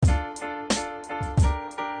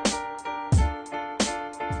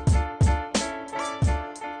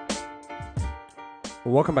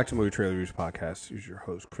Welcome back to Movie Trailer Reviews Podcast. This is your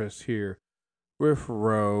host, Chris, here with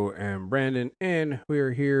Ro and Brandon, and we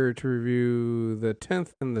are here to review the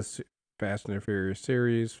 10th in the Fast and the Furious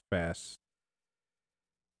series, Fast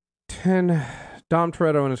 10. Dom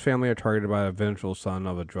Toretto and his family are targeted by a vengeful son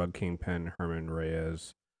of a drug kingpin, Herman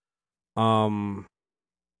Reyes. Yeah.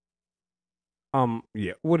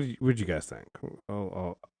 What did you guys think?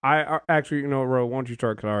 I actually, Ro, why don't you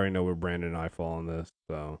start? Because I already know where Brandon and I fall on this,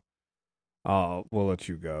 so we'll let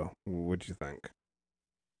you go. What'd you think?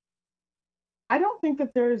 I don't think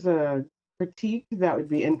that there's a critique that would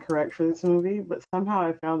be incorrect for this movie, but somehow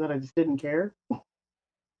I found that I just didn't care.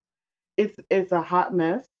 It's a hot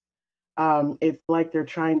mess. It's like they're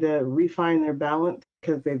trying to refine their balance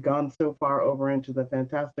because they've gone so far over into the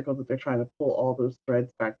fantastical that they're trying to pull all those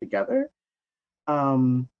threads back together. I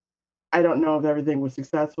don't know if everything was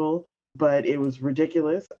successful, but it was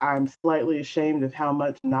ridiculous. I'm slightly ashamed of how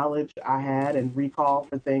much knowledge I had and recall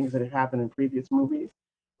for things that had happened in previous movies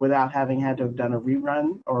without having had to have done a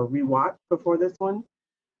rerun or a rewatch before this one.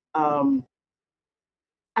 Um,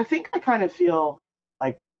 I think I kind of feel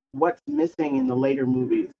like what's missing in the later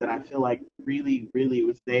movies that I feel like really, really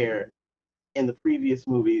was there in the previous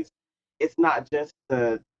movies. It's not just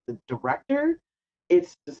the director,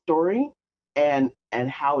 it's the story and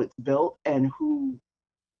how it's built and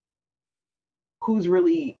who's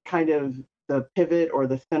really kind of the pivot or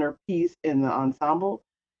the centerpiece in the ensemble.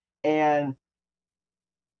 And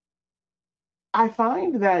I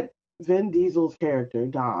find that Vin Diesel's character,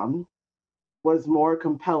 Dom, was more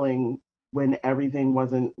compelling when everything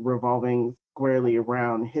wasn't revolving squarely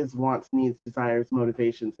around his wants, needs, desires,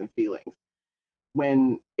 motivations, and feelings.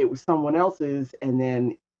 When it was someone else's and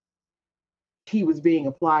then he was being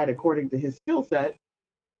applied according to his skill set,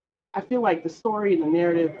 I feel like the story and the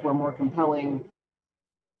narrative were more compelling.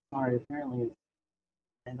 Sorry, apparently it's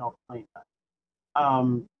end all plane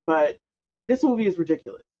time. But this movie is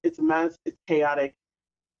ridiculous. It's a mess. It's chaotic.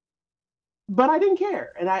 But I didn't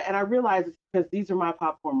care, and I realized it's because these are my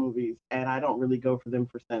popcorn movies, and I don't really go for them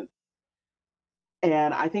for sense.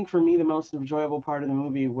 And I think for me, the most enjoyable part of the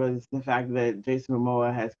movie was the fact that Jason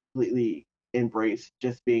Momoa has completely embraced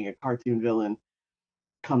just being a cartoon villain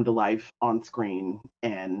come to life on screen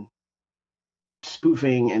and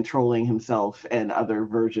spoofing and trolling himself and other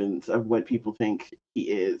versions of what people think he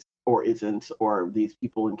is or isn't, or these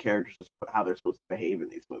people and characters, how they're supposed to behave in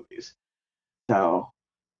these movies. So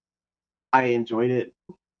I enjoyed it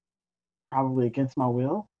probably against my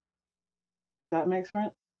will. If that makes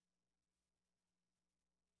sense.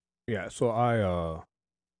 Yeah, so I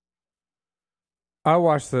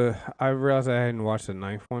watched I realized I hadn't watched the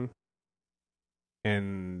ninth one,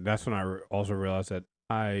 and that's when I also realized that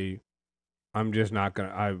I'm just not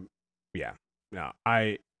gonna yeah, no,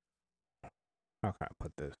 how can I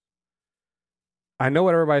put this? I know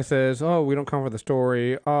what everybody says. Oh, we don't come for the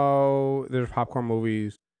story. Oh, there's popcorn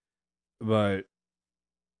movies, but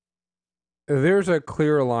there's a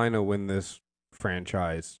clear line of when this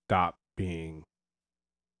franchise stopped being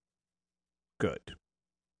good,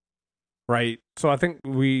 right? So I think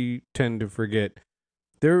we tend to forget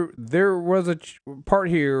there was a part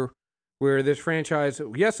here where this franchise,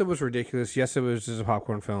 yes, it was ridiculous. Yes, it was just a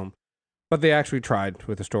popcorn film, but they actually tried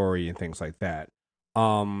with the story and things like that.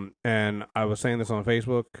 And I was saying this on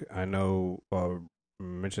Facebook. I know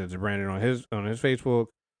mentioned it to Brandon on his Facebook.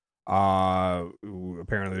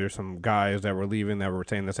 Apparently there's some guys that were leaving that were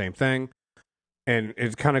saying the same thing, and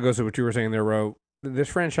it kind of goes to what you were saying there, Ro. This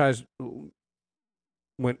franchise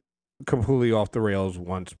went completely off the rails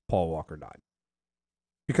once Paul Walker died,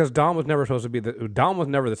 because Dom was never supposed to be Dom was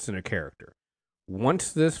never the center character.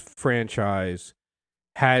 Once this franchise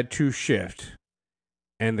had to shift,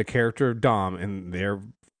 and the character of Dom and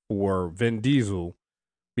therefore Vin Diesel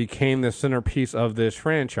became the centerpiece of this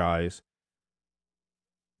franchise.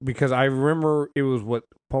 Because I remember it was what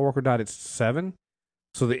Paul Walker died at 7,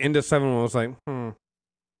 so the end of 7 was like,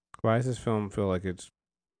 why does this film feel like it's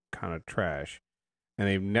kind of trash?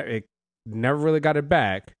 And it never really got it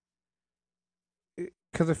back,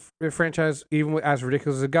 because the franchise, even as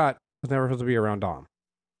ridiculous as it got, was never supposed to be around Dom.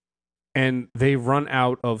 And they run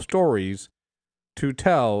out of stories to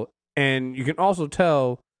tell, and you can also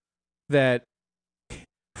tell that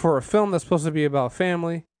for a film that's supposed to be about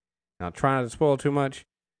family, now trying not to spoil too much,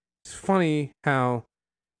 it's funny how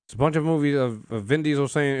it's a bunch of movies of Vin Diesel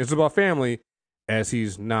saying it's about family, as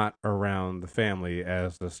he's not around the family,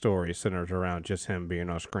 as the story centers around just him being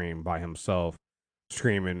on screen by himself,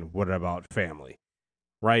 screaming, "What about family?"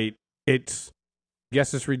 Right? It's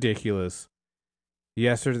ridiculous.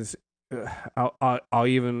 Yes, there's this. I'll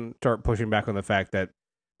even start pushing back on the fact that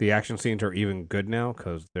the action scenes are even good now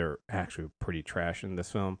because they're actually pretty trash in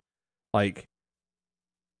this film. Like,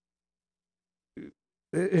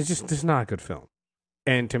 it's not a good film.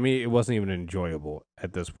 And to me, it wasn't even enjoyable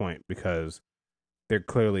at this point because they're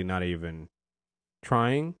clearly not even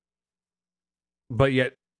trying. But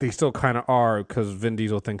yet they still kind of are because Vin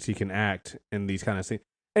Diesel thinks he can act in these kind of scenes.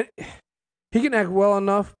 And he can act well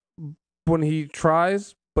enough when he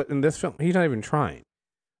tries, but in this film, he's not even trying.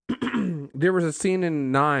 There was a scene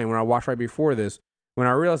in 9 when I watched right before this when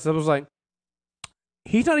I realized I was like,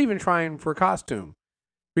 he's not even trying for a costume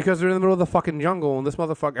because they're in the middle of the fucking jungle and this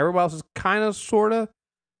motherfucker, everybody else is kind of, sort of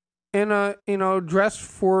in a, dressed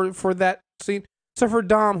for that scene. Except for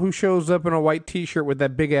Dom, who shows up in a white t-shirt with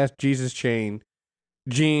that big ass Jesus chain,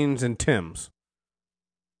 jeans, and Tim's.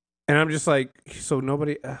 And I'm just like, so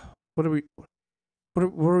nobody, what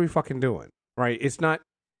are we fucking doing? Right? It's not,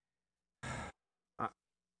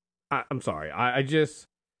 I'm sorry. I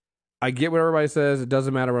get what everybody says. It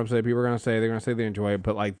doesn't matter what I'm saying. People are going to say, they're going to say they enjoy it.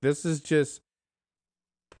 But like, this is just,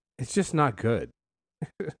 it's just not good.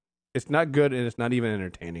 It's not good and it's not even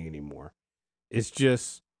entertaining anymore. It's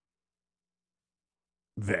just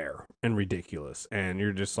there and ridiculous. And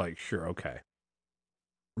you're just like, sure, okay.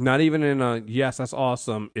 Not even in a, yes, that's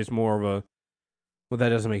awesome. It's more of a, well, that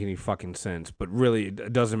doesn't make any fucking sense. But really,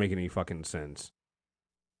 it doesn't make any fucking sense.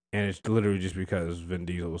 And it's literally just because Vin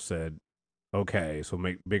Diesel said, okay, so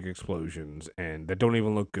make big explosions and that don't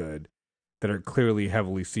even look good, that are clearly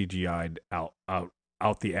heavily CGI'd out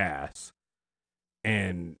the ass.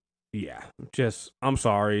 And yeah, just, I'm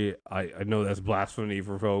sorry. I know that's blasphemy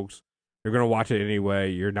for folks. You're gonna watch it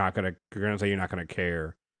anyway. You're gonna say you're not gonna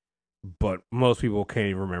care. But most people can't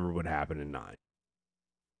even remember what happened in 9.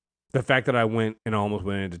 The fact that I went and almost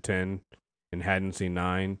went into 10 and hadn't seen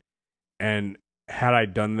 9, and had I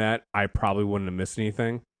done that, I probably wouldn't have missed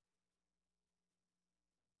anything.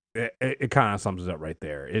 It kind of sums it up right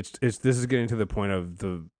there. It's this is getting to the point of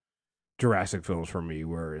the Jurassic films for me,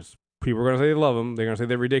 whereas people are gonna say they love them, they're gonna say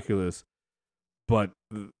they're ridiculous, but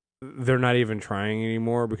they're not even trying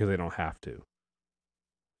anymore because they don't have to.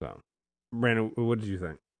 So, Brandon, what did you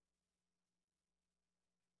think?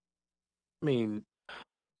 I mean,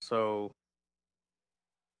 so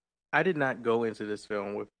I did not go into this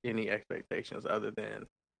film with any expectations other than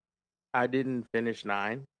I didn't finish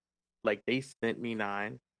 9. Like, they sent me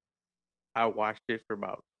 9. I watched it for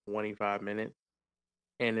about 25 minutes.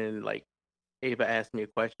 And then, like, Ava asked me a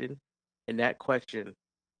question. And that question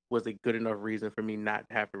was a good enough reason for me not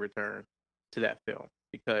to have to return to that film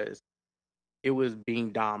because it was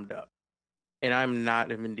being dommed up. And I'm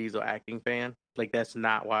not a Vin Diesel acting fan. Like, that's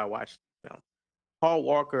not why I watched the film. Paul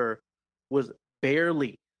Walker was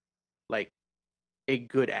barely like a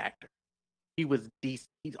good actor. He was decent.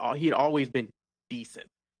 He had always been decent.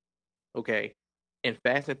 Okay, and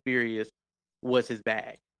Fast and Furious was his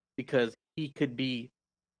bag because he could be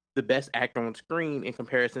the best actor on screen in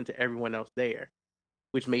comparison to everyone else there,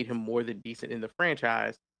 which made him more than decent in the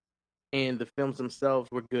franchise. And the films themselves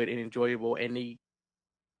were good and enjoyable, and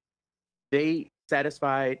they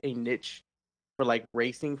satisfied a niche for like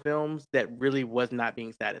racing films that really was not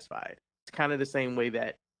being satisfied. It's kind of the same way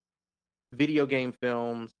that video game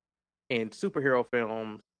films and superhero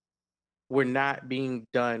films were not being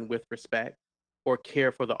done with respect or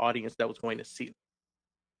care for the audience that was going to see them.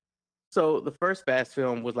 So the first Fast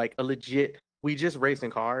film was like a legit, we just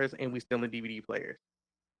racing cars and we still in DVD players.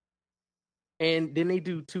 And then they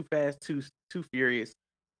do Too Fast, Too Furious,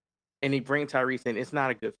 and they bring Tyrese in. It's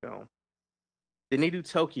not a good film. Then they do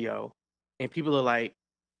Tokyo, and people are like,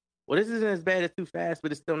 well, this isn't as bad as Too Fast,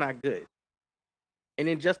 but it's still not good. And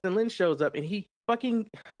then Justin Lin shows up and he fucking,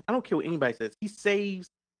 I don't care what anybody says, he saves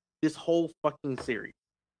this whole fucking series.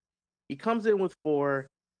 He comes in with 4.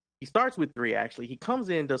 He starts with 3, actually. He comes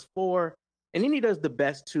in, does 4, and then he does the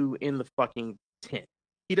best 2 in the fucking 10.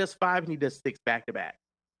 He does 5 and he does 6 back to back.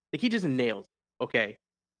 Like, he just nails it, okay?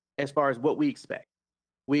 As far as what we expect.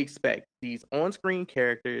 We expect these on-screen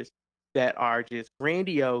characters that are just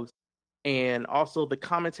grandiose, and also the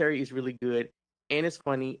commentary is really good, and it's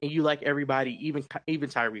funny, and you like everybody, even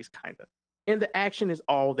Tyrese, kind of. And the action is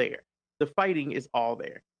all there. The fighting is all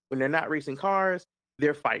there. When they're not racing cars,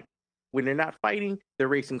 they're fighting. When they're not fighting, they're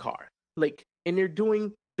racing cars. Like, and they're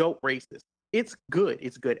doing dope races. It's good.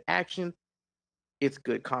 It's good action. It's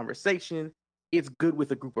good conversation. It's good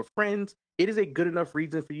with a group of friends. It is a good enough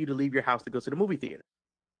reason for you to leave your house to go to the movie theater.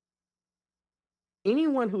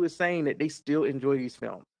 Anyone who is saying that they still enjoy these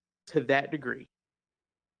films to that degree,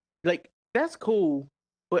 like, that's cool,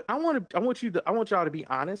 but I want y'all to be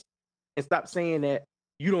honest and stop saying that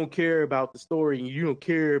you don't care about the story and you don't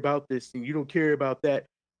care about this and you don't care about that.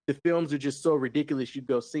 the films are just so ridiculous you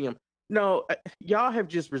go see them. No, y'all have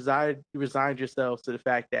just resigned yourselves to the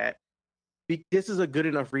fact that this is a good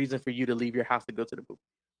enough reason for you to leave your house to go to the movie.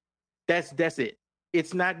 That's it.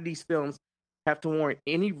 It's not these films have to warrant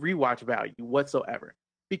any rewatch value whatsoever.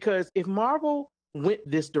 Because if Marvel went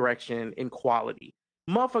this direction in quality,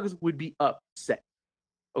 motherfuckers would be upset.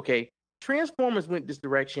 Okay? Transformers went this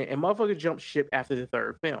direction and motherfuckers jumped ship after the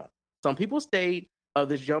third film. Some people stayed,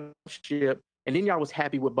 others jumped ship, and then y'all was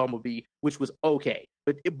happy with Bumblebee, which was okay.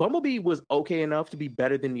 But Bumblebee was okay enough to be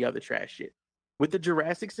better than the other trash shit. With the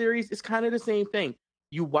Jurassic series, it's kind of the same thing.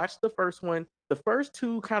 You watch the first one, the first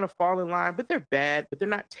two kind of fall in line, but they're bad, but they're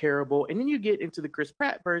not terrible. And then you get into the Chris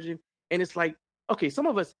Pratt version, and it's like, okay, some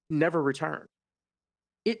of us never return.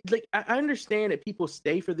 I understand that people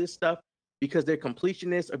stay for this stuff because they're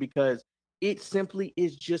completionists or because it simply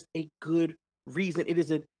is just a good reason. It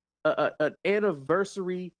is an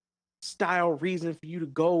anniversary style reason for you to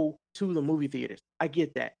go to the movie theaters. I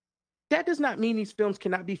get that. That does not mean these films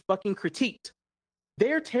cannot be fucking critiqued.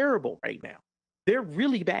 They're terrible right now. They're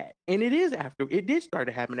really bad. And it did start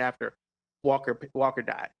to happen after Walker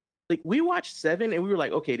died. Like, we watched 7 and we were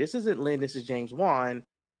like, okay, this isn't Lin, this is James Wan.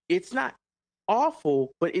 It's not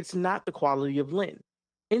awful, but it's not the quality of Lin.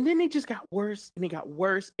 And then it just got worse and it got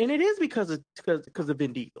worse. And it is because of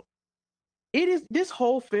Vin Diesel. It is, this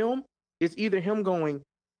whole film is either him going,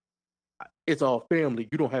 it's all family.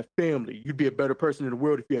 You don't have family. You'd be a better person in the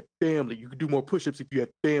world if you had family. You could do more push-ups if you had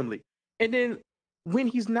family. And then when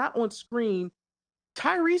he's not on screen,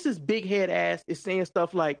 Tyrese's big head ass is saying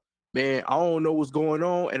stuff like, man, I don't know what's going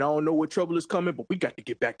on and I don't know what trouble is coming, but we got to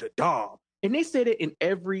get back to Dom. And they said it in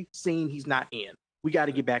every scene he's not in. We got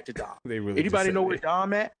to get back to Dom. Anybody know where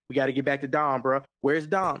Dom at? We got to get back to Dom, bro. Where's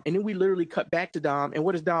Dom? And then we literally cut back to Dom. And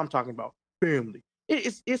what is Dom talking about? Family.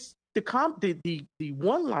 It's the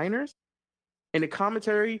one-liners and the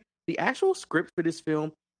commentary. The actual script for this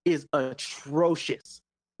film is atrocious.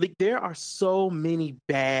 Like, there are so many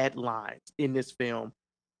bad lines in this film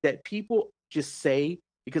that people just say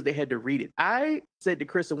because they had to read it. I said to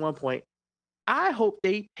Chris at one point, I hope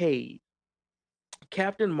they paid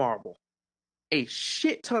Captain Marvel a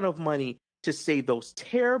shit ton of money to say those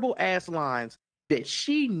terrible ass lines that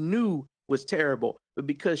she knew was terrible, but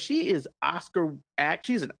because she is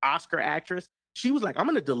she's an Oscar actress, she was like, I'm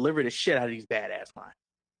gonna deliver the shit out of these badass lines,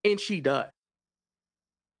 and she does.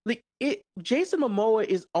 Like, Jason Momoa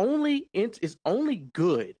is only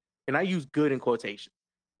good, and I use good in quotation.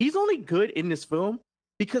 He's only good in this film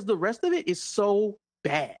because the rest of it is so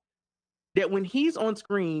bad that when he's on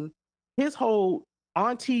screen, his whole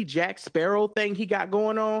Auntie Jack Sparrow thing he got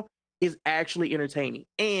going on is actually entertaining.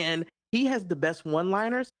 And he has the best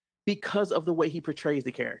one-liners because of the way he portrays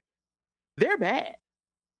the character. They're bad,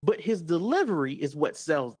 but his delivery is what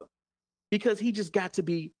sells them because he just got to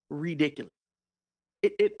be ridiculous.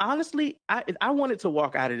 It honestly, I wanted to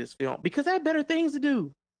walk out of this film because I had better things to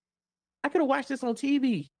do. I could have watched this on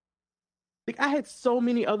TV. Like, I had so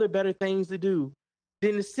many other better things to do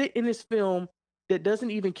than to sit in this film that doesn't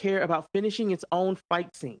even care about finishing its own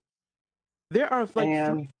fight scene. There are like 3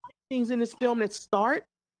 fight scenes in this film that start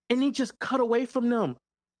and they just cut away from them.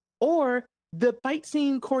 Or the fight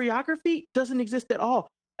scene choreography doesn't exist at all.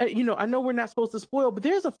 I know we're not supposed to spoil, but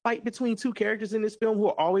there's a fight between 2 characters in this film who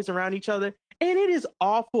are always around each other, and it is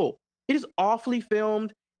awful. It is awfully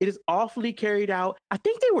filmed. It is awfully carried out. I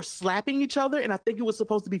think they were slapping each other, and I think it was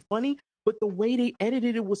supposed to be funny, but the way they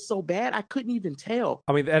edited it was so bad, I couldn't even tell.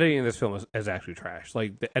 I mean, the editing in this film is actually trash.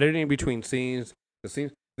 Like, the editing between scenes,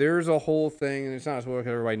 there's a whole thing, and it's not a spoiler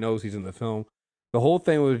because everybody knows he's in the film. The whole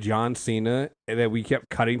thing with John Cena that we kept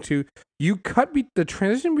cutting to, the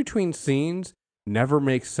transition between scenes never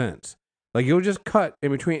makes sense. Like, you'll just cut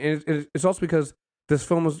in between, and it's also because this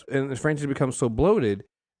film and this franchise becomes so bloated,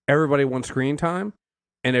 everybody wants screen time,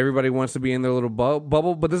 and everybody wants to be in their little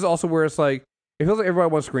bubble. But this is also where it's like, it feels like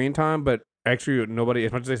everybody wants screen time, but actually nobody,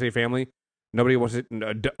 as much as they say family, nobody wants it.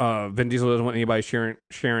 Vin Diesel doesn't want anybody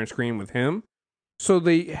sharing screen with him. So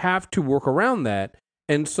they have to work around that.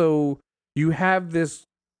 And so you have this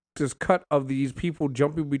cut of these people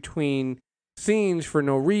jumping between scenes for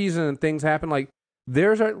no reason, and things happen. Like,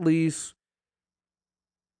 there's at least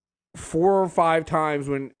 4 or 5 times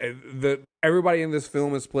when everybody in this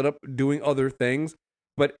film is split up doing other things,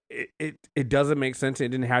 but it doesn't make sense. It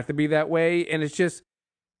didn't have to be that way, and it's just,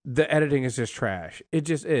 the editing is just trash. It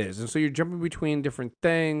just is. And so you're jumping between different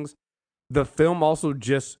things. The film also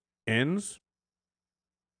just ends.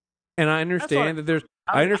 And I understand that there's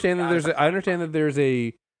it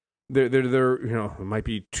might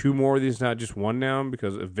be 2 more of these, not just one now,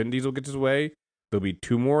 because if Vin Diesel gets his way, there'll be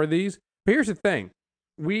 2 more of these. But here's the thing.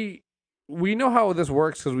 We we know how this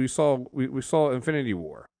works because we saw Infinity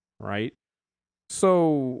War, right?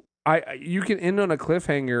 So you can end on a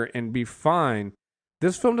cliffhanger and be fine.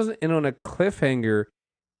 This film doesn't end on a cliffhanger.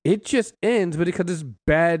 It just ends, but because it's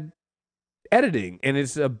bad editing and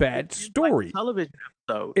it's a bad story. Like television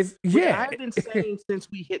episode. It's I've been saying since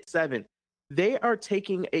we hit 7, they are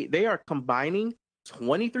combining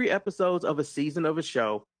 23 episodes of a season of a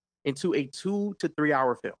show into a 2 to 3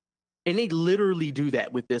 hour film. And they literally do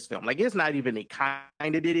that with this film. Like, it's not even they kind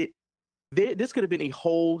of did it. This could have been a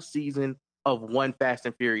whole season of one Fast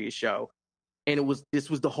and Furious show. And this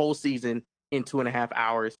was the whole season in 2.5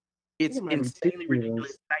 hours. It's insanely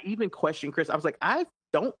ridiculous. I even questioned Chris. I was like, I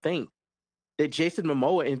don't think that Jason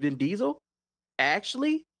Momoa and Vin Diesel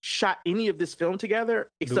actually shot any of this film together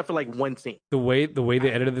except for like one scene. The way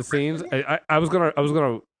they edited the scenes, I was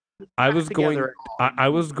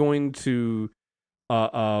going to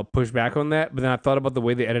push back on that, but then I thought about the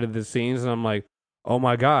way they edited the scenes, and I'm like, oh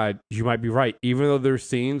my god, you might be right. Even though there's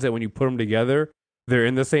scenes that when you put them together, they're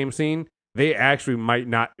in the same scene, they actually might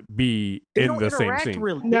not be in the same scene.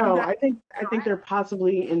 Really. No, I think they're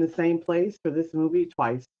possibly in the same place for this movie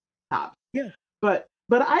twice tops. Yeah, but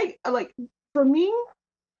I like, for me,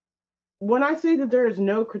 when I say that there is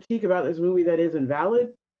no critique about this movie that is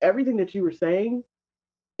invalid, everything that you were saying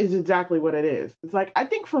is exactly what it is. It's like, I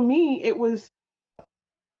think for me it was,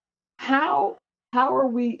 how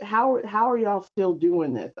are y'all still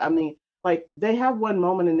doing this? I mean, like, they have one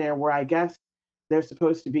moment in there where I guess there's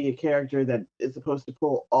supposed to be a character that is supposed to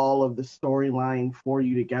pull all of the storyline for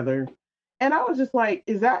you together. And I was just like,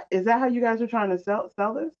 is that how you guys are trying to sell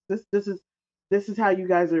this? This is how you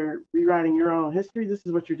guys are rewriting your own history. This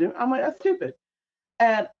is what you're doing. I'm like, that's stupid.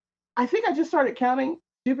 And I think I just started counting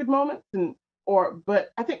stupid moments,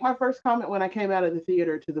 but I think my first comment when I came out of the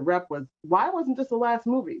theater to the rep was, why wasn't this the last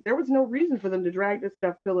movie? There was no reason for them to drag this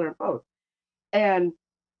stuff pillar and post. And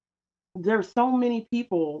there's so many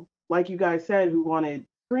people, like you guys said, who wanted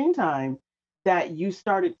screen time, that you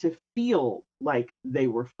started to feel like they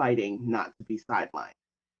were fighting not to be sidelined.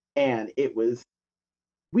 And it was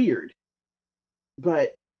weird.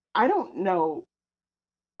 But I don't know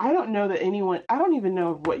that anyone, I don't even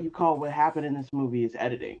know if what you call what happened in this movie is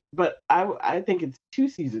editing. But I think it's 2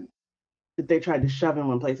 seasons that they tried to shove in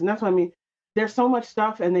one place. And that's what I mean. There's so much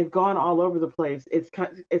stuff and they've gone all over the place. It's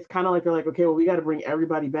kind of like they're like, okay, well, we got to bring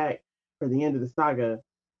everybody back for the end of the saga.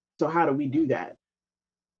 So how do we do that?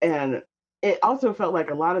 And it also felt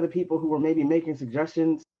like a lot of the people who were maybe making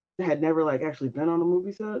suggestions had never like actually been on a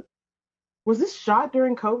movie set. Was this shot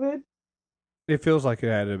during COVID? It feels like it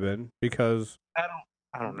had to been because I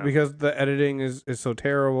don't know, because the editing is so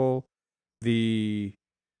terrible. The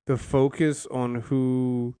focus on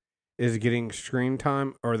who is getting screen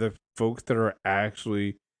time are the folks that are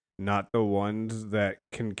actually not the ones that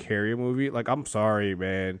can carry a movie. Like, I'm sorry,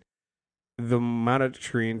 man. The amount of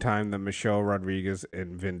screen time that Michelle Rodriguez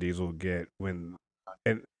and Vin Diesel get and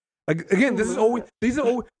again, these are always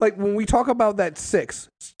like when we talk about that 6.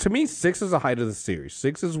 To me, 6 is the height of the series.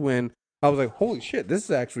 6 is when I was like, holy shit, this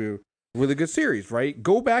is actually a really good series, right?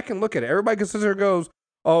 Go back and look at it. Everybody can sit there and goes,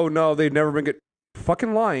 oh no, they've never been good.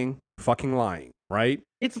 Fucking lying, right?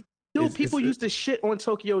 People used to shit on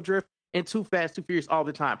Tokyo Drift and Too Fast, Too Furious all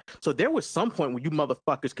the time. So there was some point where you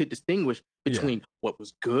motherfuckers could distinguish between what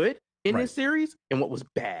was good in this series and what was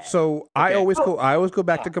bad. So okay. I always go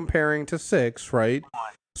back to comparing to 6, right?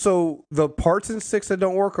 So the parts in 6 that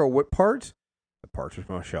don't work are what parts? The parts with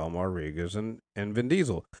Michelle Rodriguez and Vin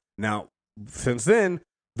Diesel. Now, since then,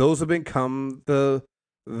 those have become the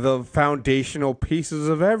foundational pieces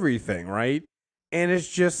of everything, right? And it's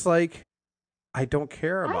just like, I don't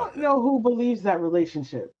care about. I don't know who believes that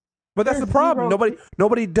relationship. But that's the problem.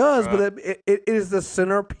 Nobody does. But it is the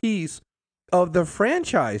centerpiece of the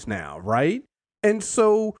franchise now, right? And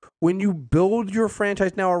so when you build your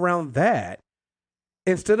franchise now around that,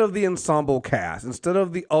 instead of the ensemble cast, instead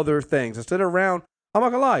of the other things, instead of around, I'm not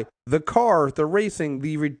gonna lie, the cars, the racing,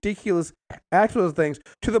 the ridiculous actual things,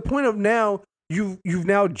 to the point of now you've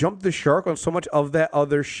now jumped the shark on so much of that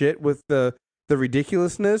other shit with the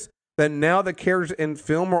ridiculousness that now the characters in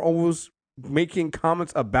film are always making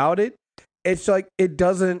comments about it. It's like it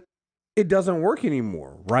doesn't work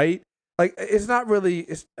anymore, right? Like, it's not really.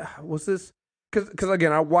 Was this because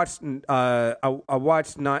again, I watched 9. Oh,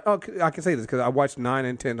 I can say this because I watched 9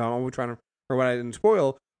 and 10. I'm always trying to remember what I didn't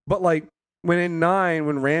spoil. But like when in 9,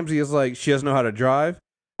 when Ramsey is like, she doesn't know how to drive,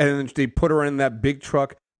 and then they put her in that big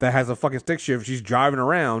truck that has a fucking stick shift. She's driving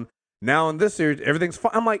around. Now in this series, everything's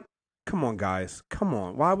fine. I'm like, come on, guys, come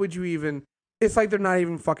on. Why would you even? It's like they're not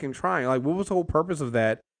even fucking trying. Like, what was the whole purpose of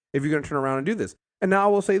that if you're gonna turn around and do this? And now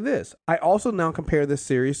I will say this. I also now compare this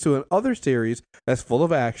series to another series that's full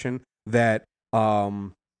of action that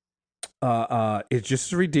is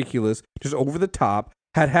just ridiculous, just over the top,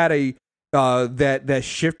 had a that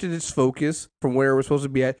shifted its focus from where it was supposed to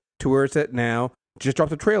be at to where it's at now. Just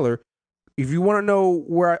dropped the trailer. If you want to know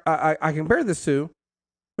where I compare this to,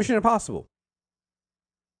 Mission Impossible.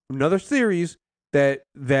 Another series that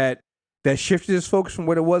shifted its focus from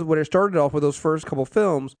what it was when it started off with those first couple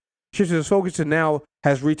films, shifted its focus to now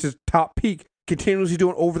has reached its top peak, continuously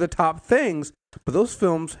doing over the top things, but those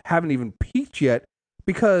films haven't even peaked yet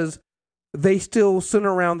because they still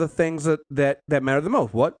center around the things that matter the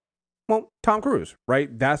most. What? Well, Tom Cruise,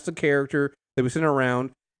 right? That's the character that we center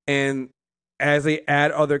around, and as they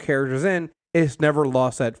add other characters in, it's never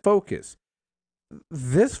lost that focus.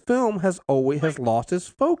 This film has always lost its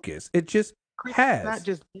focus. It just has. It's not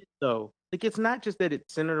just it, though. Like, it's not just that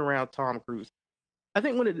it's centered around Tom Cruise. I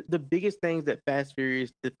think one of the biggest things that Fast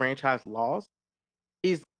Furious, the franchise, lost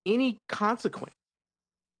is any consequence.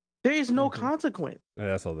 There is no consequence. Yeah,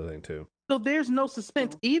 that's the other thing too. So there's no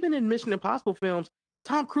suspense. Even in Mission Impossible films,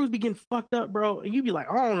 Tom Cruise be getting fucked up, bro, and you be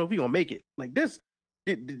like, I don't know if he gonna make it. Like this,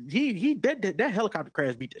 that helicopter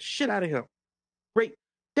crash beat the shit out of him. Great.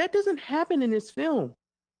 That doesn't happen in this film.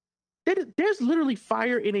 There's literally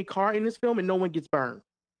fire in a car in this film, and no one gets burned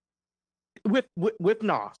with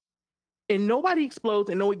NOS, and nobody explodes,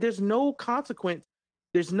 and there's no consequence,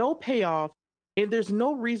 there's no payoff, and there's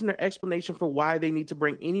no reason or explanation for why they need to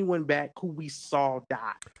bring anyone back who we saw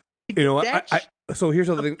die. You know what? So here's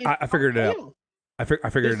the thing. I figured it out. I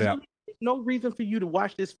figured it out. There's no reason for you to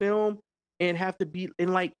watch this film and have to be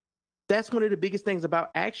and like. That's one of the biggest things about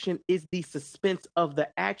action is the suspense of the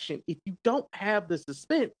action. If you don't have the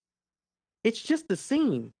suspense, it's just the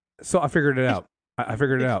scene. So I figured it out. I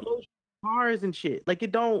figured it out. Cars and shit. Like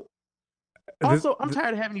it don't. Also, I'm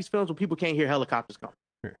tired of having these films where people can't hear helicopters come.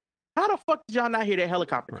 Here. How the fuck did y'all not hear that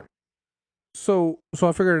helicopter come? So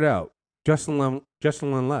I figured it out. Justin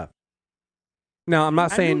Lin left. Now I'm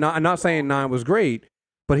not saying 9 was great,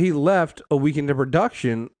 but he left a week into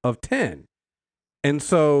production of 10. And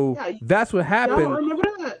so that's what happened. I remember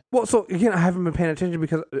that. Well, so again, I haven't been paying attention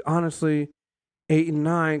because honestly, 8 and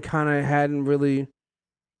 9 kind of hadn't really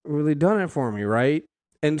done it for me, right?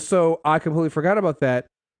 And so I completely forgot about that.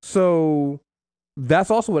 So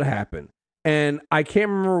that's also what happened. And I can't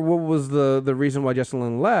remember what was the reason why Justin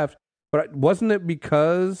Lin left, but wasn't it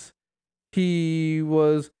because he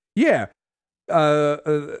was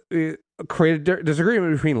created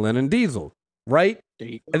disagreement between Lin and Diesel, right?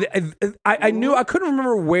 I knew I couldn't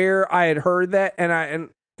remember where I had heard that, and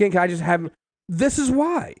again, I just haven't. This is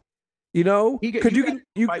why, because you can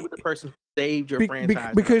fight with the person who saved your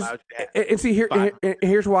franchise because and see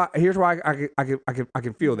here's why I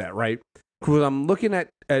can feel that, right? Because I'm looking at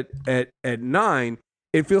 9,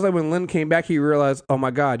 it feels like when Lin came back, he realized, oh my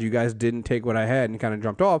God, you guys didn't take what I had, and kind of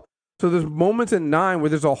jumped off. So there's moments in 9 where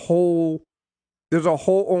there's a whole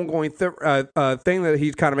ongoing thing that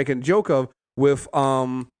he's kind of making a joke of. With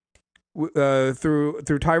through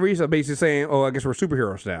Tyrese basically saying, "Oh, I guess we're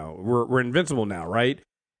superheroes now. We're invincible now, right?"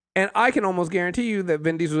 And I can almost guarantee you that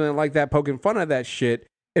Vin Diesel didn't like that, poking fun of that shit.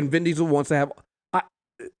 And Vin Diesel wants to have.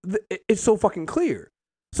 It's so fucking clear.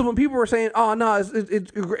 So when people were saying, "Oh no,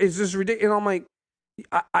 it's just ridiculous," and I'm like,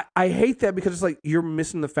 I hate that because it's like you're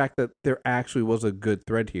missing the fact that there actually was a good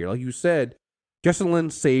thread here. Like you said, Justin Lin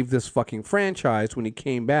saved this fucking franchise when he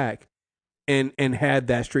came back and had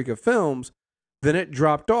that streak of films. Then it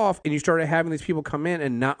dropped off, and you started having these people come in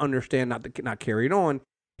and not understand, not carry it on.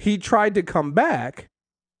 He tried to come back,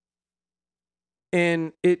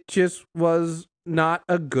 and it just was not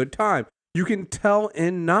a good time. You can tell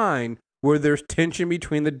in 9 where there's tension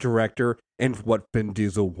between the director and what Vin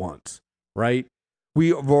Diesel wants, right?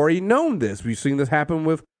 We've already known this. We've seen this happen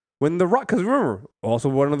when The Rock, because remember, also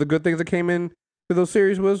one of the good things that came in to those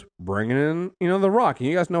series was bringing in, The Rock. And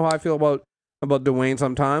you guys know how I feel about Dwayne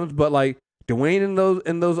sometimes, but like, Dwayne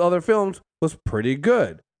in those other films was pretty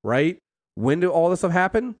good, right? When did all this stuff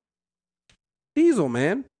happen? Diesel,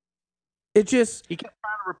 man. It just he kept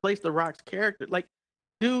trying to replace The Rock's character. Like,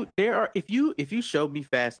 dude, if you showed me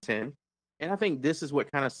Fast 10, and I think this is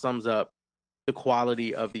what kind of sums up the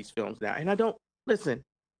quality of these films now. And I don't listen.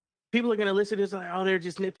 People are gonna listen to this like, oh, they're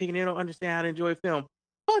just nitpicking. They don't understand how to enjoy film.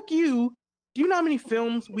 Fuck you. Do you know how many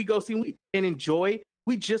films we go see and enjoy?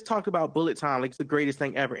 We just talked about Bullet Time, like it's the greatest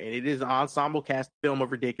thing ever, and it is an ensemble cast film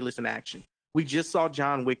of ridiculous in action. We just saw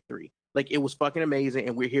John Wick 3. Like, it was fucking amazing,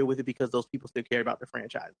 and we're here with it because those people still care about the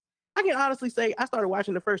franchise. I can honestly say I started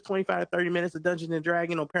watching the first 25 to 30 minutes of Dungeons &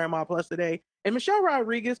 Dragons on Paramount Plus today, and Michelle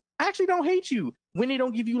Rodriguez, I actually don't hate you when they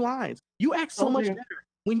don't give you lines. You act so much better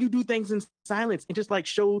when you do things in silence and just like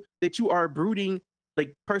show that you are a brooding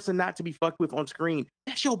like person not to be fucked with on screen.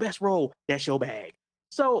 That's your best role. That's your bag.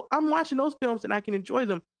 So I'm watching those films and I can enjoy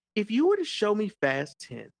them. If you were to show me Fast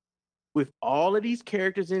 10 with all of these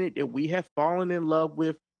characters in it that we have fallen in love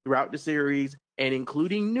with throughout the series, and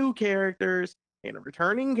including new characters and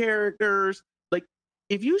returning characters, like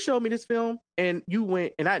if you showed me this film and you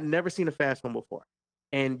went, and I'd never seen a Fast film before,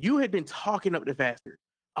 and you had been talking up the Fasters,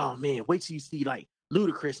 oh man, wait till you see like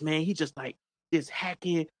Ludacris, man, he just like this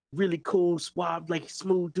hacking, really cool, suave, like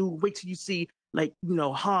smooth dude. Wait till you see like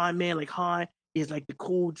Han, man, like Han is like the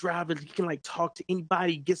cool driver. He can like talk to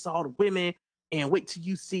anybody, gets all the women. And wait till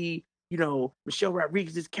you see Michelle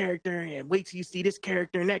Rodriguez's character, and wait till you see this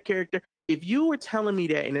character and that character. If you were telling me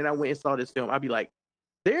that and then I went and saw this film, I'd be like,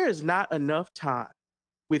 there is not enough time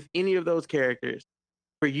with any of those characters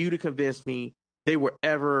for you to convince me they were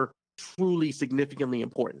ever truly significantly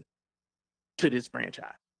important to this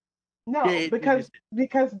franchise. No, because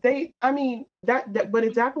they, I mean, but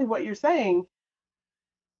exactly what you're saying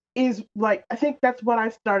is like, I think that's what I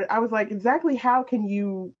started. I was like, exactly how can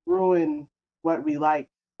you ruin what we like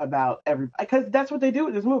about everybody? Because that's what they do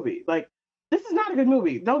with this movie. Like, this is not a good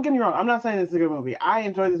movie. Don't get me wrong. I'm not saying this is a good movie. I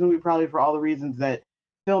enjoy this movie probably for all the reasons that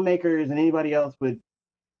filmmakers and anybody else would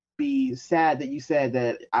be sad that you said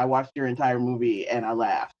that I watched your entire movie and I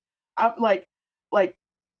laughed. I'm like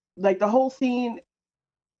the whole scene.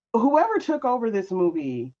 Whoever took over this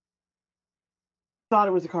movie thought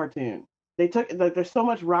it was a cartoon. They took like there's so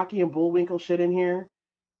much Rocky and Bullwinkle shit in here,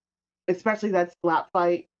 especially that slap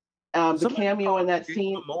fight. The cameo in that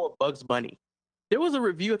scene. More Bugs Bunny. There was a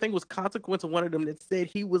review, I think it was Consequence of one of them, that said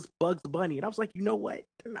he was Bugs Bunny, and I was like, you know what?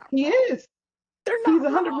 They're not. He is. They're not.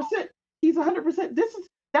 He's 100%. He's 100%.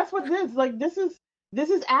 That's what it is. Like this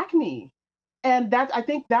is Acme, and I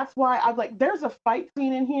think that's why I'm like, there's a fight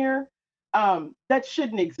scene in here that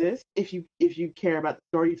shouldn't exist if you care about the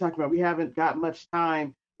story you're talking about. We haven't got much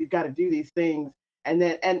time. We've got to do these things, and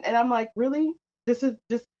then and I'm like, really? This is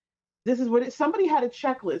what somebody had a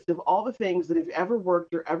checklist of all the things that have ever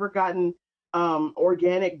worked or ever gotten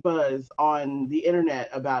organic buzz on the internet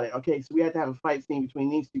about it. Okay, so we had to have a fight scene between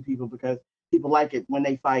these two people because people like it when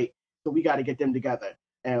they fight, so we got to get them together,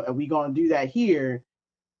 and we gonna do that here.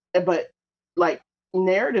 But like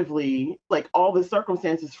narratively, like all the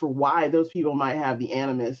circumstances for why those people might have the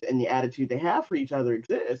animus and the attitude they have for each other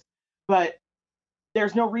exist, but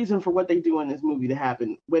there's no reason for what they do in this movie to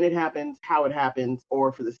happen, when it happens, how it happens,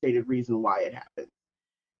 or for the stated reason why it happens.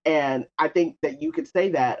 And I think that you could say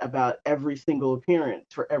that about every single appearance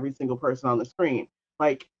for every single person on the screen.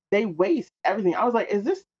 Like they waste everything. I was like, is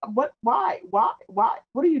this why? What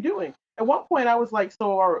are you doing? At one point I was like,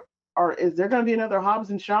 so is there going to be another Hobbs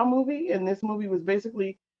and Shaw movie? And this movie was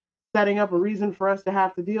basically setting up a reason for us to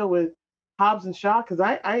have to deal with Hobbs and Shaw, because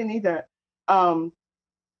I didn't need that.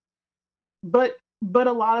 But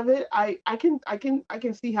a lot of it, I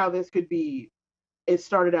can see how this could be. It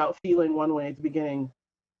started out feeling one way at the beginning,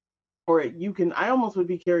 or I almost would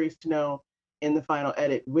be curious to know in the final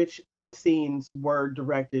edit which scenes were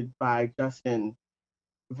directed by Justin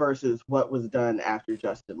versus what was done after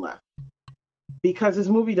Justin left. Because this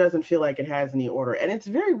movie doesn't feel like it has any order. And it's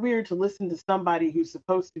very weird to listen to somebody who's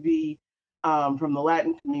supposed to be from the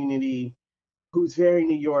Latin community, who's very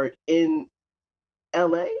New York, in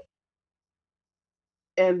LA.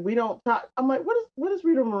 And we don't talk. I'm like, what is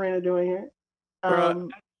Rita Moreno doing here?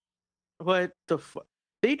 What the fuck?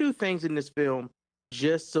 They do things in this film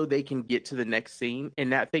just so they can get to the next scene,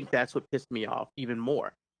 and I think that's what pissed me off even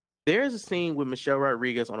more. There's a scene with Michelle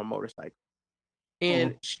Rodriguez on a motorcycle,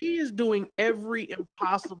 and she is doing every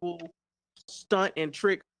impossible stunt and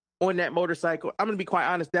trick on that motorcycle. I'm gonna be quite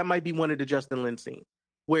honest, that might be one of the Justin Lin scenes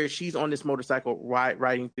where she's on this motorcycle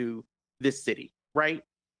riding through this city, right?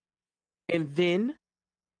 And then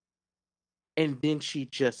she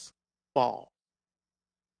just falls.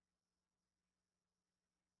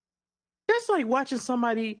 That's like watching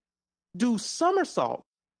somebody do somersault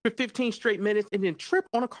for 15 straight minutes and then trip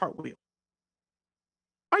on a cartwheel.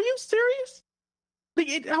 Are you serious?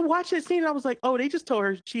 I watched that scene and I was like, oh, they just told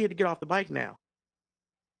her she had to get off the bike now,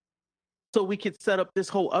 so we could set up this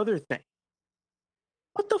whole other thing.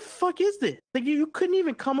 What the fuck is this? Like, you couldn't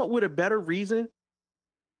even come up with a better reason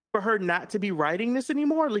for her not to be writing this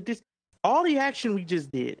anymore? Like, this, all the action we just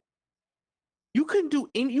did, you couldn't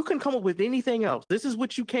come up with anything else. This is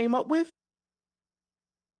what you came up with?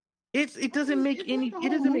 It doesn't make any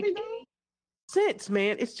sense,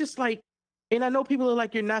 man. It's just like, and I know people are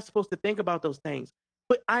like, you're not supposed to think about those things,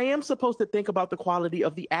 but I am supposed to think about the quality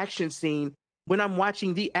of the action scene when I'm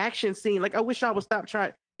watching the action scene. Like, I wish I would stop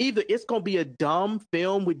trying. Either it's going to be a dumb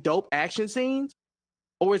film with dope action scenes,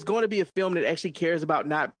 or it's going to be a film that actually cares about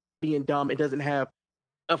not being dumb. It doesn't have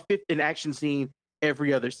an action scene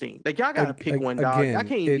every other scene. Like y'all gotta pick one, dog. Y'all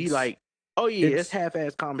can't be like, oh yeah, it's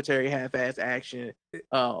half-ass commentary, half-ass action,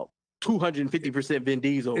 250% Vin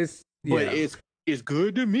Diesel, but it's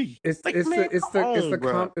good to me. I don't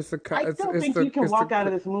think you can walk out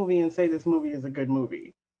of this movie and say this movie is a good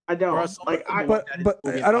movie. I don't.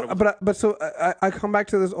 I come back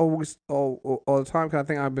to this all the time because I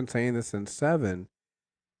think I've been saying this since 7.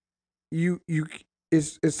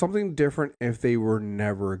 It's something different if they were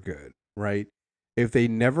never good, right? If they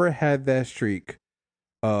never had that streak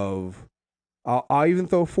of, I'll even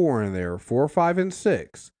throw 4 in there, 4, 5, and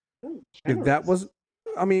 6. Ooh, if that was,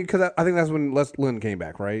 I mean, because I think that's when Les Lynn came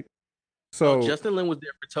back, right? So Justin Lin was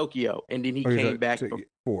there for Tokyo, and then he came back for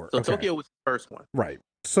 4. So okay. Tokyo was the first one, right?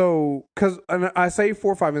 So, because I say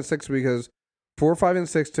 4, 5, and 6 because 4, 5, and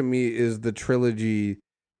 6 to me is the trilogy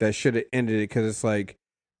that should have ended it because it's like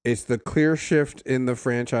it's the clear shift in the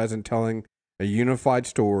franchise and telling a unified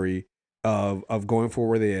story of going for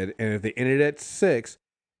where they had, and if they ended at 6,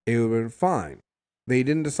 it would have been fine. They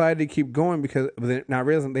didn't decide to keep going because they're not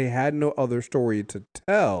realizing they had no other story to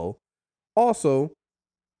tell. Also,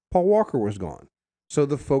 Paul Walker was gone, so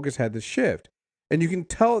the focus had to shift, and you can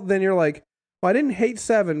tell. Then you're like, well, I didn't hate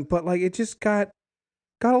 7, but like it just got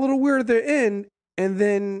a little weird at the end, and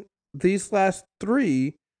then these last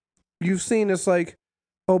 3, you've seen it's like,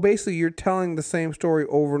 oh, basically you're telling the same story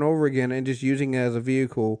over and over again and just using it as a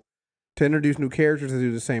vehicle to introduce new characters to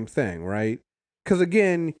do the same thing, right? Because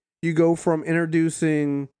again, you go from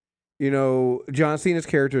introducing, John Cena's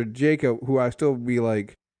character, Jacob, who I still be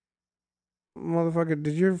like, motherfucker,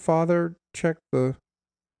 did your father check the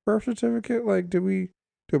birth certificate? Like, did we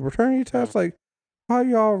do a paternity test? Like, how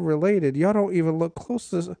y'all related? Y'all don't even look close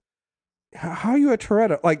to this. How you a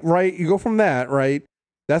Toretto? Like, right? You go from that, right?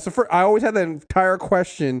 That's the first. I always had that entire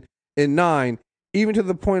question in 9, even to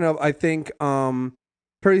the point of, I think,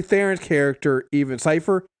 Perry Theron's character, even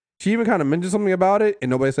Cypher, she even kind of mentioned something about it,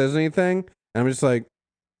 and nobody says anything. And I'm just like,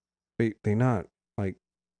 wait, they not, like,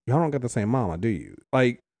 y'all don't got the same mama, do you?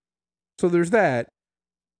 Like, so there's that.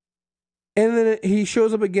 And then he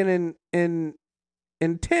shows up again in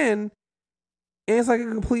 10, and it's like a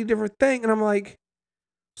completely different thing. And I'm like,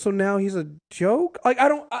 so now he's a joke? Like,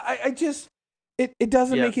 I just, it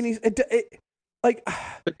doesn't make any, like.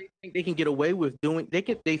 But they think they can get away with doing, they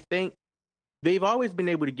think they've always been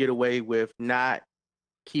able to get away with not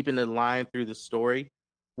keeping the line through the story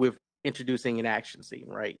with introducing an action scene,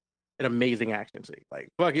 right? An amazing action scene. Like,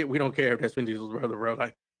 fuck it, we don't care if that's Vin Diesel's brother, bro.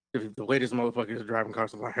 Like, if the latest motherfucker is driving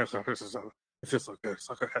cars, it's just so good.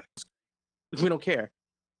 So good. We don't care.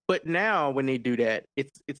 But now when they do that,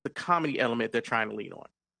 it's the comedy element they're trying to lean on,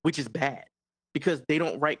 which is bad because they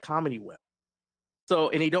don't write comedy well. So,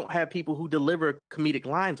 and they don't have people who deliver comedic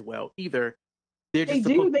lines well either. They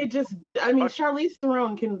do. I mean, Charlize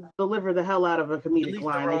Theron can deliver the hell out of a comedic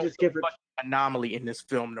line. They just give her anomaly in this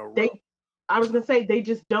film. I was gonna say they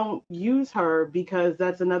just don't use her because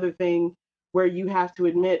that's another thing where you have to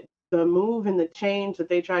admit the move and the change that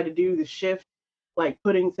they tried to do, the shift, like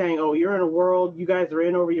saying, oh, you're in a world you guys are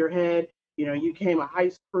in over your head. You came a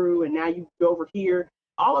heist crew and now you go over here.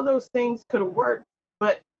 All of those things could have worked,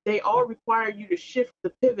 but they all require you to shift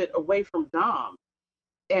the pivot away from Dom.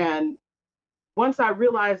 And once I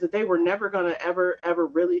realized that they were never going to ever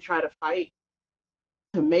really try to fight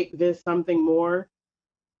to make this something more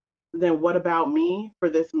than What About Me for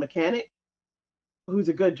this mechanic who's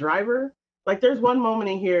a good driver. Like, there's one moment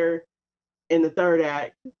in here in the 3rd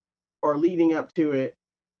act or leading up to it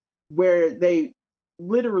where they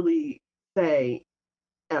literally say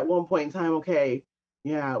at one point in time, okay,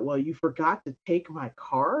 yeah, well, you forgot to take my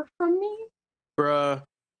car from me? Bruh,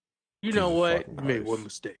 you know what? You made one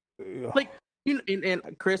mistake. Like, and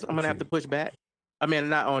Chris, I'm gonna have to push back. I mean,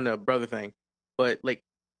 not on the brother thing, but like,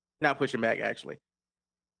 not pushing back actually.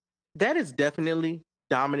 That is definitely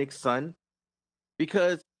Dominic's son,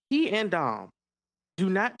 because he and Dom do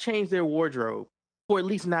not change their wardrobe for at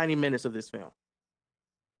least 90 minutes of this film.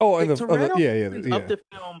 Oh, like, Toretto up the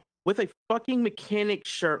film with a fucking mechanic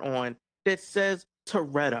shirt on that says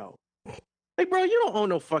Toretto. Like, bro, you don't own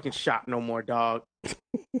no fucking shop no more, dog.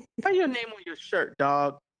 Write your name on your shirt,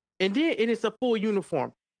 dog. And it's a full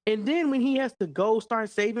uniform. And then when he has to go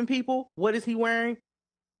start saving people, what is he wearing?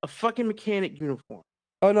 A fucking mechanic uniform.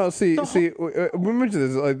 Oh no! See, we mentioned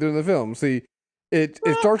this like during the film. See, it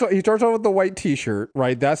starts. He starts off with the white T-shirt,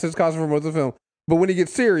 right? That's his costume for most of the film. But when he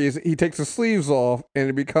gets serious, he takes the sleeves off, and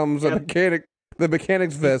it becomes the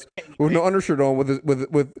mechanic's vest with no undershirt on.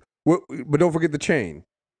 But don't forget the chain.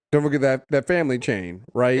 Don't forget that family chain,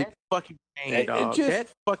 right? That fucking chain, dog. That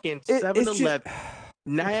fucking 7-Eleven.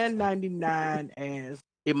 $9.99 as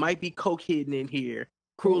it might be coke hidden in here,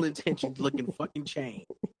 Cruel Intentions looking fucking chain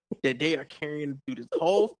that they are carrying through this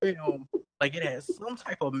whole film like it has some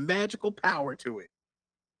type of magical power to it.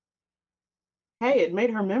 Hey, it made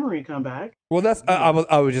her memory come back. Well, that's I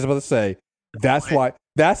was just about to say that's why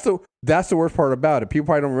that's the worst part about it. People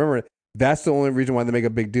probably don't remember it. That's the only reason why they make a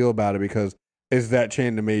big deal about it, because it's that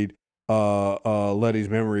chain that made Letty's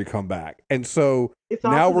memory come back, and so It's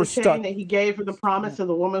now also we're the chain stuck. that he gave for the promise of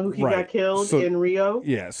the woman who Right. got killed So- in Rio.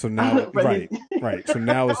 Yeah, so now But right. So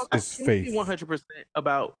now it's faith. 100%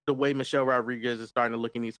 about the way Michelle Rodriguez is starting to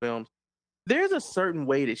look in these films. There's a certain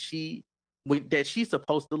way that she's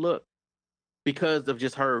supposed to look because of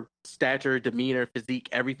just her stature, demeanor, physique,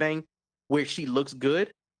 everything, where she looks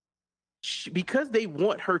good. Because they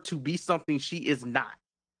want her to be something she is not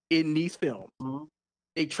in these films. Mhm.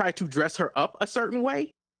 They try to dress her up a certain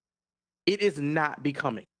way. It is not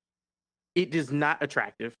becoming. It is not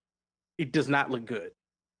attractive. It does not look good.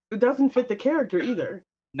 It doesn't fit the character either.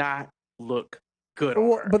 Not look good on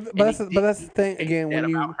Well, her. but And that's they the didn't thing say again that when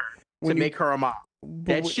you about her when to you make her a mom. but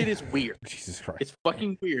That when- shit is weird. Jesus Christ. It's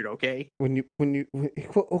fucking weird. Okay. When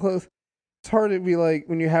it's hard to be like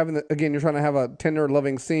when you're having again, you're trying to have a tender,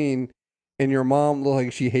 loving scene, and your mom looks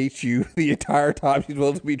like she hates you the entire time. She's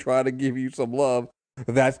supposed to be trying to give you some love.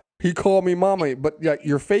 That's he called me mommy, but yeah,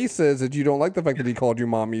 your face says that you don't like the fact that he called you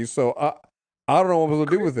mommy. So I don't know what I'm supposed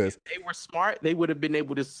to do with this. If they were smart, they would have been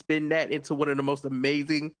able to spin that into one of the most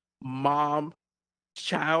amazing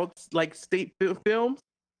mom-child like state films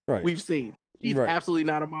Right. we've seen. She's Right. absolutely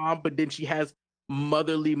not a mom, but then she has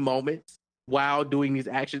motherly moments while doing these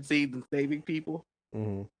action scenes and saving people.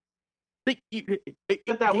 Mm-hmm. But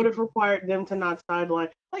that would have required them to not sideline.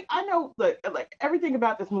 Like I know, like everything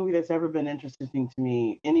about this movie that's ever been interesting to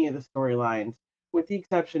me, any of the storylines, with the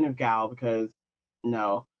exception of Gal, because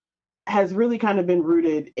no, has really kind of been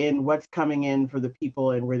rooted in what's coming in for the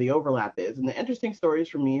people and where the overlap is. And the interesting stories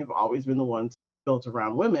for me have always been the ones built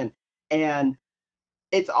around women, and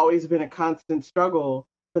it's always been a constant struggle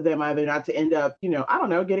for them either not to end up, I don't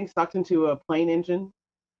know, getting sucked into a plane engine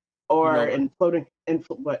or and floating.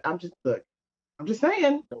 But I'm just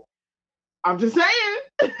saying.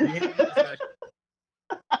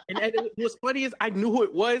 And what's funny is I knew who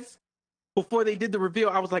it was before they did the reveal.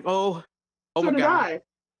 I was like, oh So my did god.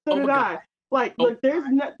 So Oh did my I. God. Like, Oh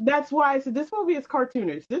look, that's why I said this movie is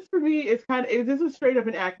cartoonish. This for me is this is straight up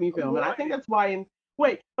an Acme film, and I think that's why.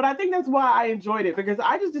 But I think that's why I enjoyed it, because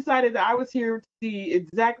I just decided that I was here to see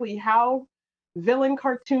exactly how villain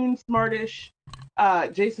cartoon smartish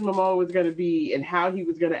Jason Momoa was going to be and how he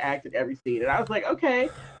was going to act at every scene. And I was like, okay,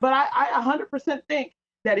 but I 100% think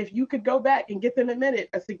that if you could go back and get them admitted,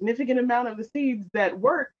 a significant amount of the scenes that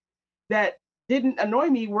worked that didn't annoy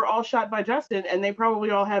me were all shot by Justin, and they probably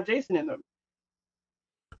all have Jason in them.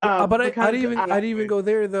 But I'd even go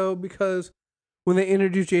there though, because when they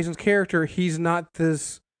introduce Jason's character, he's not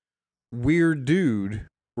this weird dude,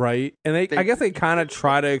 right? And I guess they kind of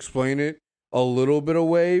try to explain it a little bit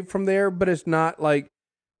away from there, but it's not like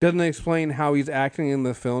doesn't explain how he's acting in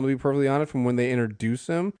the film, to be perfectly honest, from when they introduce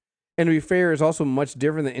him. And to be fair, it's also much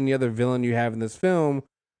different than any other villain you have in this film,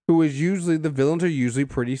 who is usually the villains are usually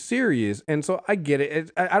pretty serious. And so I get it.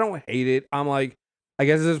 I don't hate it. I'm like, I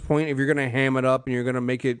guess at this point, if you're gonna ham it up and you're gonna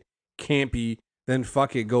make it campy, then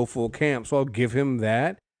fuck it, go full camp. So I'll give him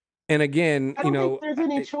that. And again, I don't think there's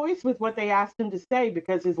any choice with what they asked him to say,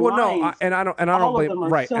 because his lines, I don't blame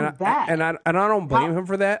right, so bad. and I don't blame him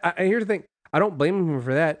for that. Here's the thing, I don't blame him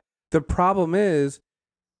for that. The problem is,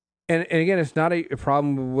 and again, it's not a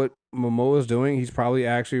problem with what Momoa is doing. He's probably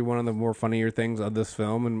actually one of the more funnier things of this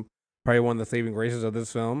film, and probably one of the saving graces of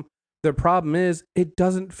this film. The problem is, it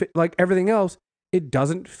doesn't fit like everything else. It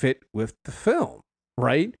doesn't fit with the film,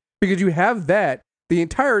 right? Because you have that the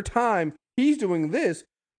entire time he's doing this.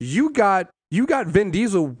 You got Vin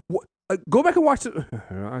Diesel. Go back and watch it.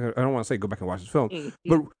 I don't want to say go back and watch this film,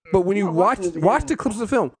 but when you watch the clips of the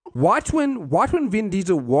film, watch when Vin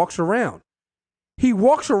Diesel walks around. He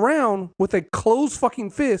walks around with a closed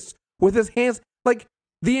fucking fist with his hands, like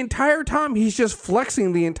the entire time he's just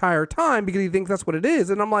flexing the entire time because he thinks that's what it is.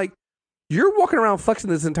 And I'm like, you're walking around flexing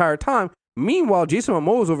this entire time. Meanwhile, Jason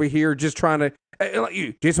Momoa's over here just trying to,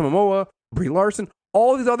 Jason Momoa, Brie Larson,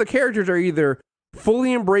 all these other characters are either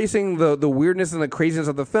fully embracing the weirdness and the craziness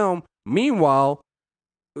of the film. Meanwhile,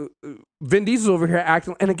 Vin Diesel's over here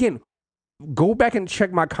acting, and again, go back and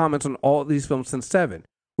check my comments on all these films since 7.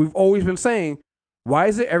 We've always been saying, why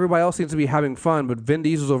is it everybody else seems to be having fun, but Vin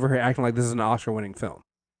Diesel's over here acting like this is an Oscar-winning film?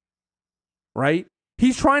 Right?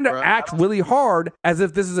 He's trying to act really hard as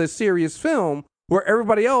if this is a serious film, Where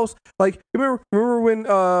everybody else, like, remember when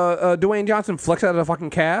Dwayne Johnson flexed out of the fucking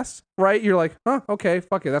cast, right? You're like, huh, okay,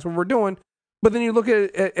 fuck it, that's what we're doing. But then you look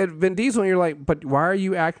at Vin Diesel and you're like, but why are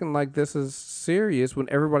you acting like this is serious when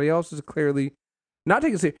everybody else is clearly not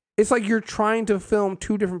taking it serious? It's like you're trying to film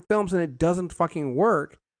two different films and it doesn't fucking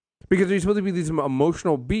work because there's supposed to be these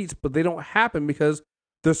emotional beats, but they don't happen because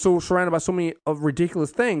they're so surrounded by so many of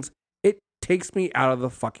ridiculous things. It takes me out of the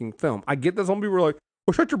fucking film. I get that some people are like,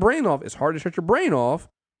 well, shut your brain off. It's hard to shut your brain off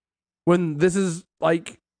when this is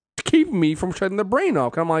like keeping me from shutting the brain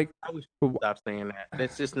off. I'm like, I wish you would stop saying that.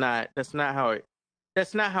 That's not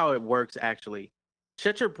how it works actually.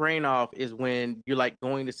 Shut your brain off is when you're like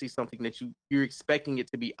going to see something that you're expecting it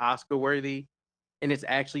to be Oscar worthy and it's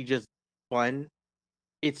actually just fun.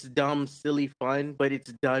 It's dumb, silly fun, but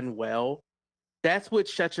it's done well. That's what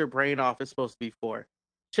shut your brain off is supposed to be for.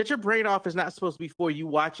 Shut your brain off is not supposed to be for you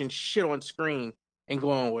watching shit on screen and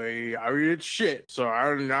going, "Well, I read shit, so I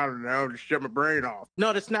don't know to shut my brain off."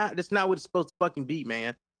 No, that's not what it's supposed to fucking be,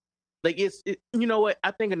 man. Like you know what?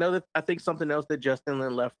 I think something else that Justin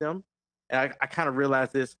Lin left them, and I kind of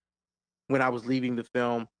realized this when I was leaving the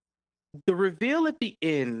film. The reveal at the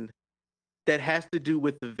end that has to do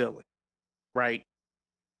with the villain, right?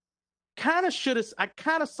 I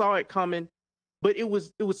kind of saw it coming, but it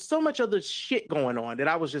was so much other shit going on that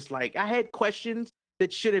I was just like, I had questions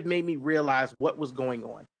that should have made me realize what was going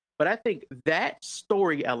on. But I think that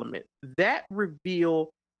story element, that reveal,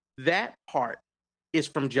 that part is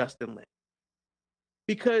from Justin Lin.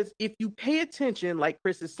 Because if you pay attention, like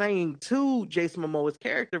Chris is saying, to Jason Momoa's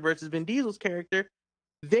character versus Vin Diesel's character,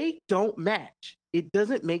 they don't match. It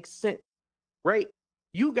doesn't make sense, right?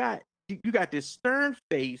 You got this stern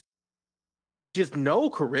face, just no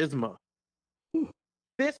charisma,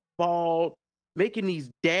 fist ball, making these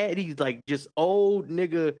like just old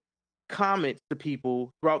nigga comments to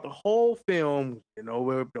people throughout the whole film. You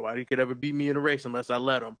know, nobody could ever beat me in a race unless I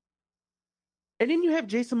let them. And then you have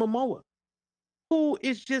Jason Momoa, who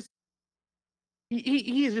is just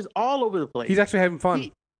he is just all over the place. He's actually having fun.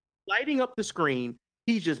 He's lighting up the screen.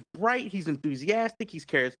 He's just bright. He's enthusiastic. He's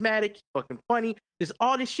charismatic. He's fucking funny. There's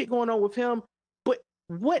all this shit going on with him. But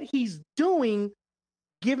what he's doing,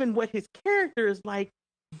 given what his character is like,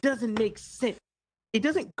 doesn't make sense. It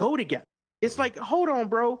doesn't go together. It's like, hold on,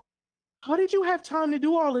 bro. How did you have time to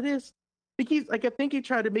do all of this? I think he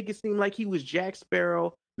tried to make it seem like he was Jack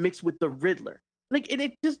Sparrow mixed with the Riddler. Like, and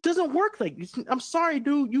it just doesn't work like this. I'm sorry,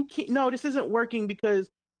 dude. You can't. No, this isn't working because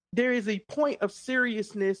there is a point of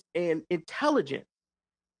seriousness and intelligence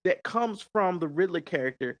that comes from the Riddler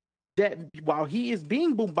character that while he is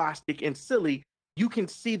being bombastic and silly, you can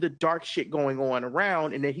see the dark shit going on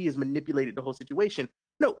around and that he has manipulated the whole situation.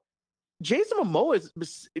 No, Jason Momoa's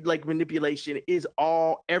like manipulation is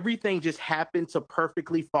everything just happened to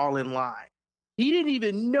perfectly fall in line. He didn't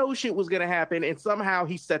even know shit was going to happen and somehow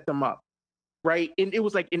he set them up, right? And it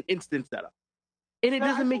was like an instant setup. And it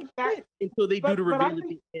doesn't make sense until they do the reveal at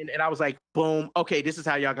the end. And I was like, boom, okay, this is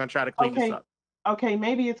how y'all going to try to clean this up. Okay,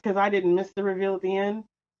 maybe it's because I didn't miss the reveal at the end.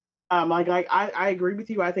 I agree with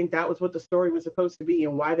you. I think that was what the story was supposed to be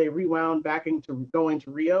and why they rewound back into going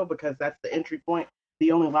to Rio, because that's the entry point,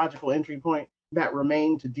 the only logical entry point that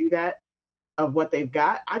remained to do that of what they've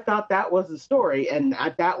got. I thought that was the story, and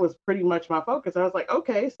that was pretty much my focus. I was like,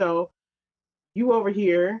 okay, so you over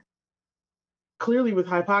here, clearly with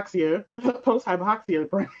hypoxia, post-hypoxia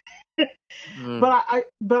brain.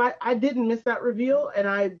 But I didn't miss that reveal, and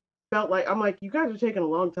I felt like, I'm like, you guys are taking a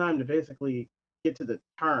long time to basically get to the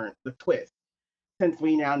twist, since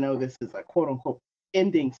we now know this is a quote-unquote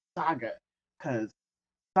ending saga, because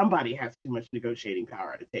somebody has too much negotiating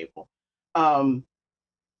power at the table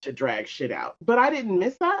to drag shit out. But I didn't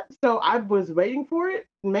miss that, so I was waiting for it,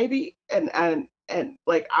 maybe, and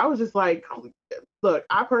like, I was just like, look,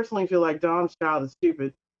 I personally feel like Dom's child is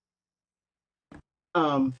stupid.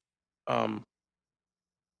 A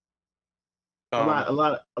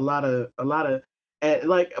lot of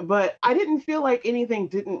like, but I didn't feel like anything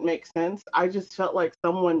didn't make sense. I just felt like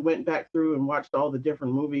someone went back through and watched all the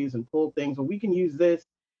different movies and pulled things. Well, we can use this,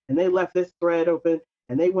 and they left this thread open,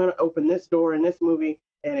 and they went to open this door in this movie.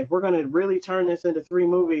 And if we're going to really turn this into 3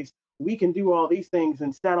 movies, we can do all these things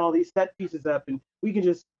and set all these set pieces up, and we can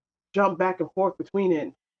just jump back and forth between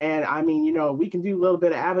it. And I mean, you know, we can do a little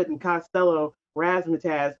bit of Abbott and Costello,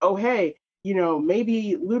 razzmatazz. Oh, hey, you know,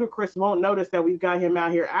 maybe Ludacris won't notice that we've got him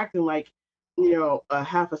out here acting like, you know, a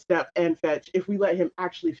half a step and fetch if we let him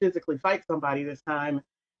actually physically fight somebody this time.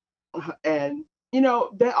 And, you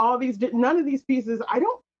know, that none of these pieces, I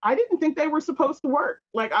didn't think they were supposed to work.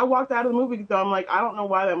 Like, I walked out of the movie, so I'm like, I don't know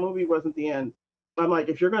why that movie wasn't the end. I'm like,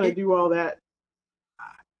 if you're going to do all that.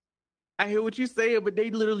 I hear what you're saying, but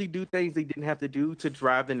they literally do things they didn't have to do to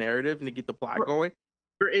drive the narrative and to get the plot going.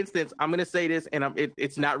 For instance, I'm gonna say this, and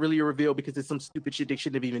it's not really a reveal because it's some stupid shit they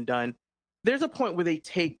shouldn't have even done. There's a point where they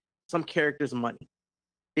take some characters' money.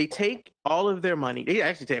 They take all of their money. They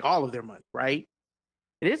actually take all of their money, right?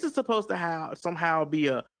 And this is supposed to somehow be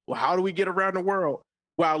well, how do we get around the world?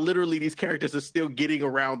 While literally these characters are still getting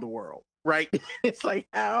around the world, right? It's like,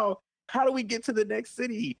 how do we get to the next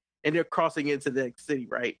city? And they're crossing into the next city,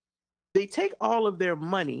 right? They take all of their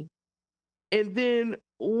money, and then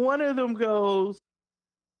one of them goes,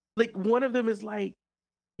 like, one of them is like,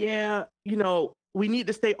 yeah, we need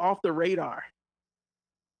to stay off the radar.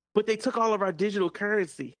 But they took all of our digital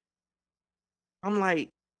currency. I'm like,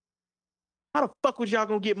 how the fuck was y'all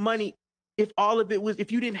gonna get money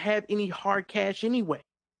if you didn't have any hard cash anyway?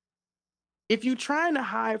 If you're trying to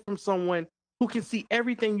hide from someone who can see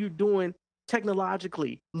everything you're doing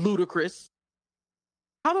technologically, ludicrous,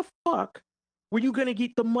 how the fuck were you gonna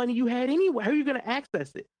get the money you had anyway? How are you gonna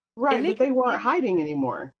access it? Right, but they weren't hiding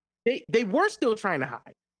anymore. They were still trying to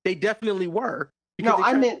hide. They definitely were. No,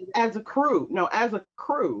 I meant as a crew. No, as a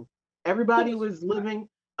crew. Everybody was living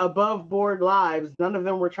above board lives. None of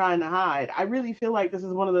them were trying to hide. I really feel like this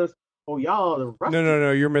is one of those, oh, y'all, the rusty.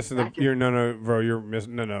 No, you're missing bro, you're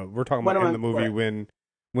missing, we're talking about in the movie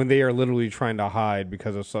when they are literally trying to hide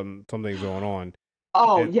because of something's going on.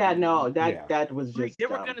 Oh, that was just. They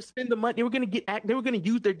were going to spend the money. They were going to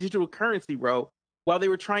use their digital currency, bro, while they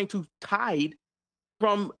were trying to hide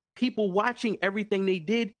from people watching everything they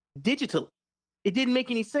did digitally. It didn't make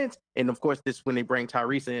any sense. And of course, this is when they bring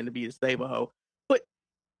Tyrese in to be the stable hoe. But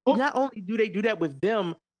not only do they do that with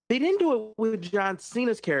them, they didn't do it with John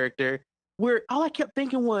Cena's character, where all I kept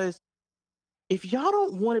thinking was, if y'all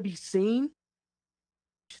don't want to be seen,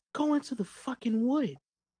 just go into the fucking woods.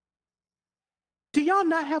 Do y'all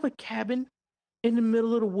not have a cabin in the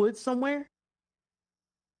middle of the woods somewhere?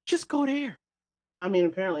 Just go there. I mean,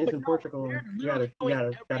 apparently it's in Portugal. You gotta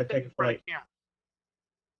take a flight.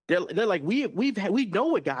 They're like, we know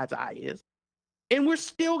what God's eye is, and we're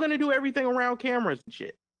still gonna do everything around cameras and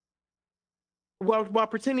shit, while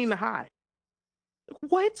pretending to hide.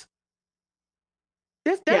 What?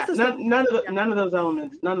 None of those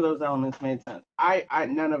elements made sense.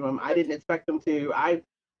 None of them. I didn't expect them to.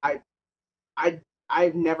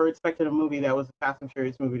 I've never expected a movie that was a Fast and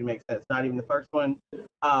Furious movie to make sense. Not even the first one.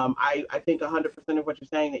 I think 100% of what you're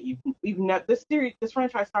saying that this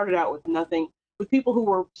franchise started out with nothing, with people who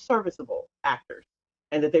were serviceable actors,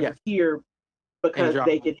 and that they were here because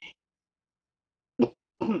they could.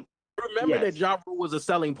 Remember that Ja Rule was a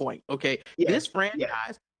selling point. Okay, this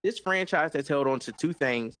franchise has held on to two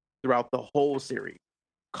things throughout the whole series: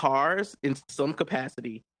 cars in some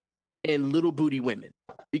capacity, and little booty women.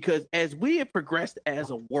 Because as we have progressed as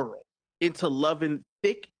a world into loving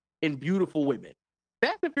thick and beautiful women,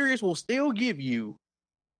 Fast and Furious will still give you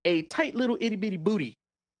a tight little itty bitty booty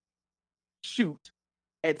shoot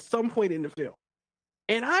at some point in the film.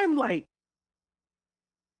 And I'm like,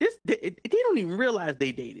 they don't even realize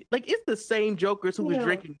they dated. Like, it's the same jokers who was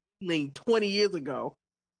drinking 20 years ago.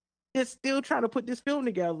 They're still trying to put this film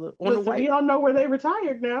together. We all know where they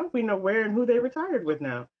retired now. We know where and who they retired with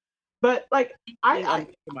now. But like,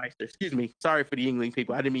 Jägermeister. Excuse me. Sorry for the English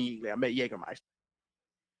people. I didn't mean English. I meant Jägermeister.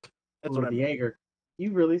 That's what I mean. Jaeger.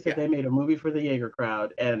 You really said they made a movie for the Jaeger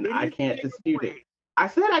crowd, and I can't dispute it. I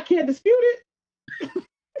said I can't dispute it.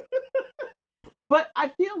 But I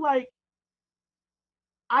feel like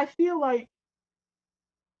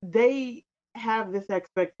they have this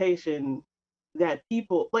expectation that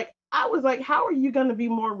people, like, I was like, how are you going to be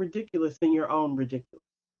more ridiculous than your own ridiculous?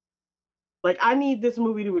 Like, I need this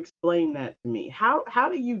movie to explain that to me. How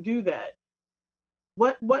do you do that?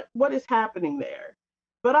 What is happening there?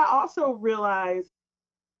 But I also realize,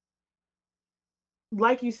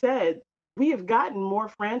 like you said, we have gotten more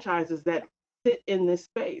franchises that sit in this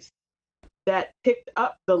space, that picked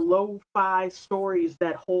up the lo-fi stories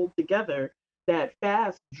that hold together, that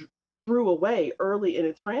Fast threw away early in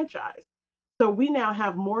its franchise. So we now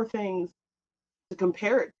have more things to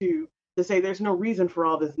compare it to say there's no reason for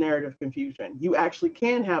all this narrative confusion. You actually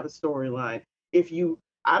can have a storyline if you,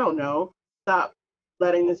 I don't know, stop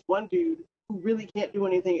letting this one dude who really can't do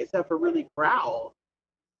anything except for really growl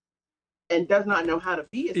and does not know how to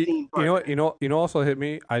be a scene partner. You know also hit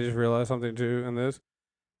me. I just realized something too in this.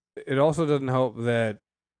 It also doesn't help that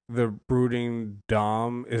the brooding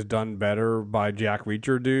Dom is done better by Jack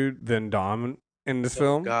Reacher dude than Dom in this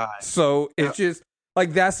film. God. So it's just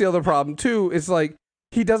like, that's the other problem too. It's like,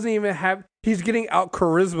 he doesn't even have, he's getting out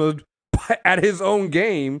charismaed at his own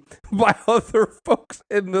game by other folks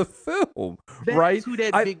in the film. That's right? who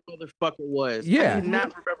that big motherfucker was. Yeah. I did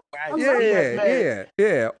not remember. I I Yeah, love see. that man.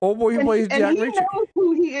 yeah. Old boy who plays And Jack he Reacher. knows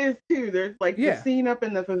who he is too. There's like the Yeah, scene up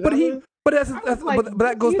in the but favelas. that's I was like, but this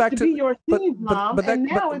that goes used back to to be your scenes, Mom, but and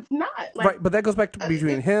that now it's not. Like, right, but that goes back to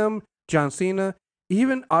between it's him, John Cena.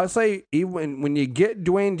 Even I'll say, even when you get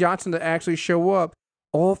Dwayne Johnson to actually show up,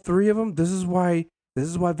 all three of them. This is why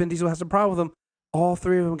Vin Diesel has a problem with them. All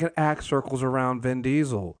three of them can act circles around Vin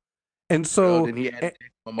Diesel, and Well, so then he added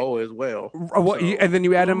Momoa as well. and then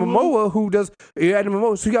you add in Mhm. Momoa, who does you add in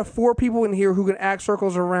Momoa. So you got four people in here who can act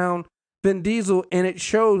circles around Vin Diesel, and it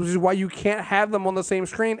shows, which is why you can't have them on the same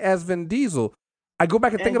screen as Vin Diesel. I go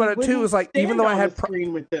back and think he about it too. wouldn't It's like even stand though I on had the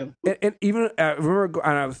screen with them. and even remember,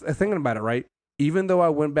 and I was thinking about it, right? Even though I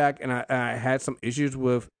went back and I had some issues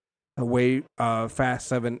with the way Fast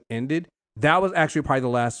 7 ended, that was actually probably the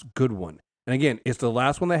last good one. And again, it's the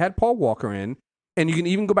last one that had Paul Walker in. And you can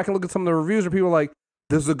even go back and look at some of the reviews where people are like,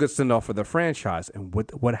 this is a good send off for the franchise. And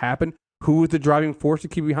what happened? Who was the driving force to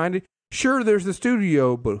keep behind it? Sure, there's the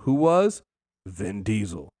studio, but who was? Vin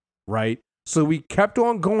Diesel, right? So we kept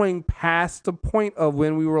on going past the point of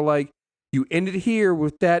when we were like, you ended here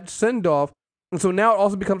with that send off. And so now it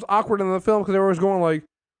also becomes awkward in the film because everyone's going like,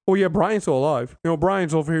 oh yeah, Brian's still alive. You know,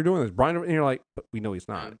 Brian's over here doing this. Brian, and you're like, but we know he's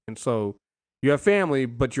not. And so you have family,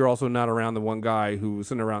 but you're also not around the one guy who's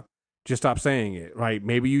sitting around. Just stop saying it, right?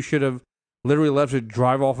 Maybe you should have literally left it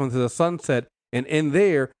drive off into the sunset and in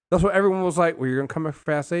there. That's what everyone was like. Well, you're gonna come back for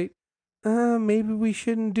Fast 8? Maybe we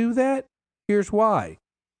shouldn't do that. Here's why.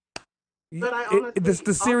 But I honestly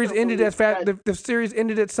The series also ended believe at that- the series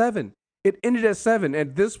ended at 7. It ended at 7.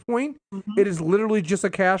 At this point, it is literally just a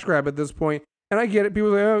cash grab at this point. And I get it.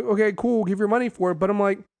 People say, oh, okay, cool, give your money for it. But I'm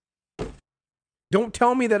like, don't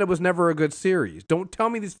tell me that it was never a good series. Don't tell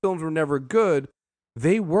me these films were never good.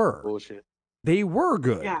 They were. Bullshit. They were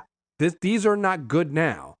good. Yeah. These are not good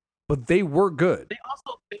now, but they were good. They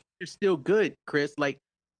also think they're still good, Chris. Like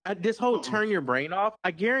this whole turn your brain off.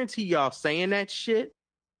 I guarantee y'all saying that shit,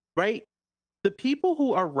 right? The people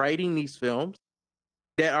who are writing these films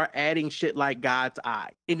that are adding shit like God's Eye,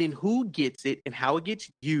 and then who gets it and how it gets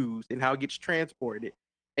used and how it gets transported,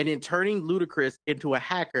 and then turning Ludacris into a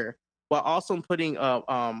hacker while also putting oh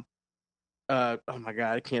my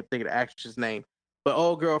god, I can't think of the actress's name, but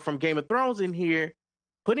old girl from Game of Thrones in here,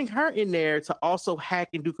 putting her in there to also hack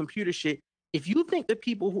and do computer shit. If you think the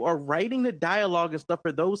people who are writing the dialogue and stuff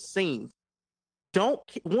for those scenes don't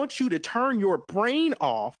want you to turn your brain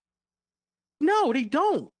off, no, they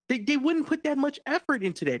don't. They wouldn't put that much effort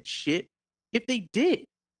into that shit if they did.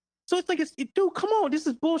 So it's like, dude, come on, this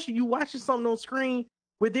is bullshit. You watching something on screen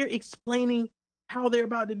where they're explaining how they're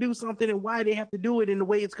about to do something and why they have to do it and the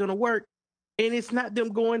way it's gonna work. And it's not them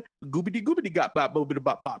going goobity goobity got bop boobity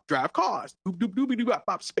bop bop drive cars, goop doop doobity bop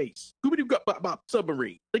bop space, goobity bop bop bop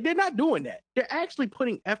submarine. Like they're not doing that. They're actually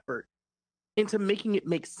putting effort into making it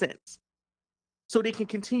make sense, so they can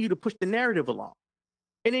continue to push the narrative along.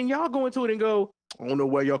 And then y'all go into it and go, I don't know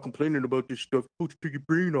why y'all complaining about this stuff. Put your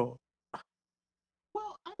brain off.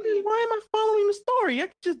 Well, I mean, Why am I following the story? I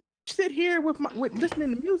could just sit here with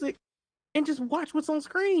listening to music and just watch what's on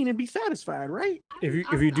screen and be satisfied, right? If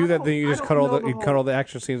you do that, then you I just don't cut all know the cut all the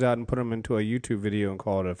action scenes out and put them into a YouTube video and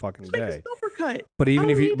call it a fucking Just make day. a supercut. But even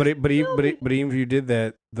I if don't you need to film it. but even if you did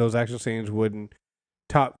that, those action scenes wouldn't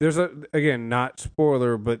top. There's again not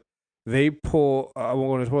spoiler, but they pull. I won't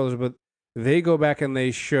go into spoilers, but they go back and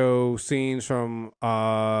they show scenes from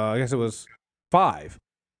I guess it was 5,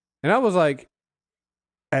 and I was like,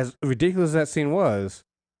 as ridiculous as that scene was,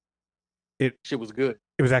 Shit was good.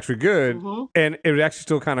 it was actually good, and it was actually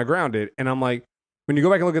still kind of grounded. And I'm like, when you go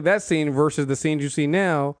back and look at that scene versus the scenes you see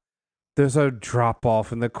now, there's a drop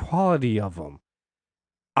off in the quality of them.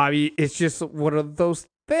 I mean, it's just one of those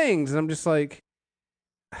things, and I'm just like,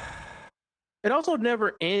 It also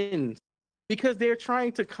never ends because they're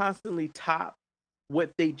trying to constantly top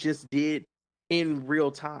what they just did in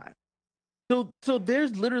real time. So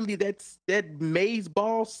there's literally that maze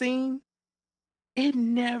ball scene. It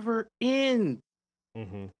never ends.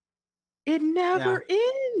 It never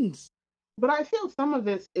ends. but I feel some of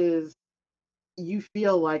this is you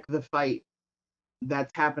feel like the fight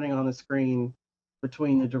that's happening on the screen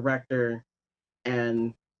between the director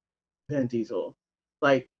and Vin Diesel.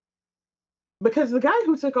 Like, because the guy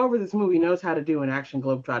who took over this movie knows how to do an action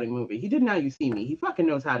globetrotting movie. He did Now You See Me. He fucking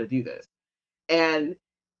knows how to do this. And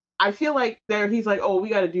I feel like he's like, oh, we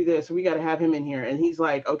got to do this. We got to have him in here. And he's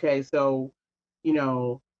like, okay, so, you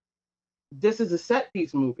know, this is a set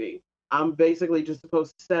piece movie. I'm basically just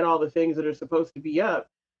supposed to set all the things that are supposed to be up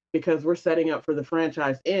because we're setting up for the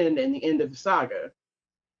franchise end and the end of the saga.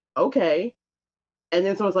 Okay. And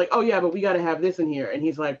then someone's like, oh, yeah, but we got to have this in here. And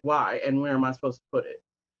he's like, why? And where am I supposed to put it?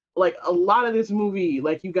 like a lot of this movie,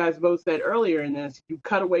 like you guys both said earlier in this, you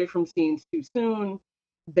cut away from scenes too soon.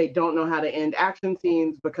 They don't know how to end action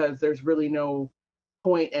scenes because there's really no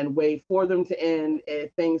point and way for them to end.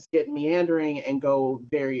 Things get meandering and go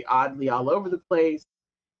very oddly all over the place.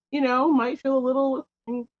 Might feel a little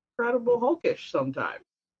Incredible Hulkish sometimes,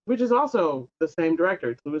 which is also the same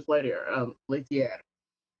director, Louis Leterrier.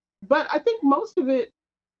 But I think most of it,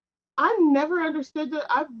 I never understood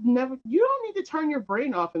that. You don't need to turn your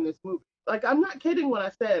brain off in this movie. Like, I'm not kidding when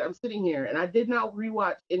I said I'm sitting here and I did not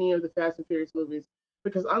rewatch any of the Fast and Furious movies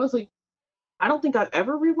because honestly, I don't think I've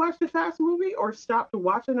ever rewatched a Fast movie or stopped to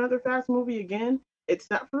watch another Fast movie again,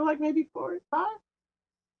 except for like maybe 4 or 5.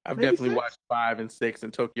 I've Maybe definitely 6? watched 5 and 6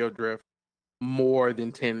 and Tokyo Drift more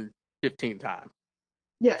than 10, 15 times.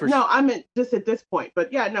 Yeah, For no, sure. I meant just at this point.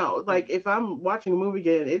 But yeah, no, like if I'm watching a movie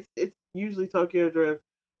again, it's usually Tokyo Drift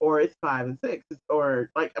or it's 5 and 6 or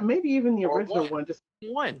like maybe even the Or original one. one. Just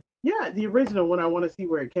One. yeah, the original one. I want to see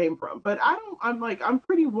where it came from. But I'm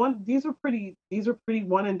pretty one. These are pretty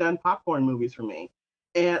one and done popcorn movies for me,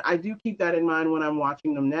 and I do keep that in mind when I'm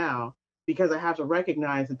watching them now because I have to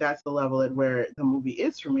recognize that that's the level at where the movie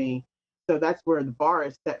is for me. So that's where the bar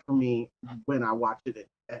is set for me when I watch it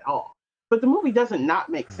at all. But the movie doesn't not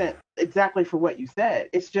make sense exactly for what you said.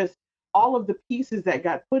 It's just all of the pieces that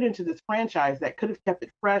got put into this franchise that could have kept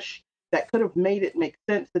it fresh, that could have made it make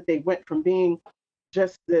sense that they went from being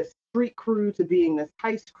just this street crew to being this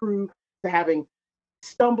heist crew to having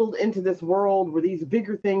stumbled into this world where these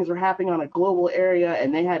bigger things are happening on a global area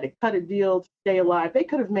and they had to cut a deal to stay alive. They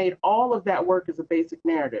could have made all of that work as a basic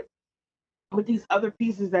narrative. With these other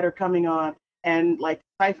pieces that are coming on and like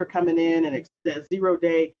Cypher coming in and the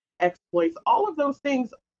 0-day exploits, all of those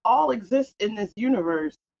things all exist in this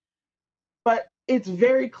universe. But it's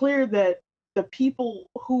very clear that the people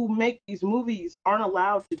who make these movies aren't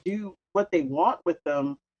allowed to do what they want with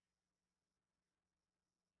them.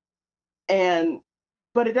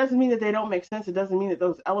 But it doesn't mean that they don't make sense. It doesn't mean that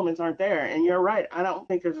those elements aren't there. And you're right. I don't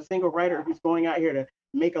think there's a single writer who's going out here to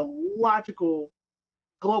make a logical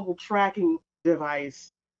global tracking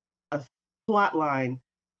device, a plot line,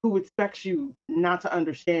 who expects you not to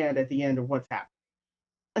understand at the end of what's happening.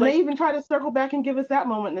 And they even try to circle back and give us that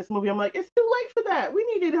moment in this movie. I'm like, it's too late for that. We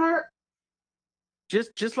needed her.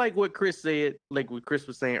 Just like what Chris said, like what Chris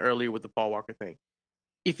was saying earlier with the Paul Walker thing.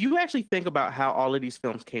 If you actually think about how all of these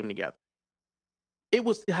films came together, it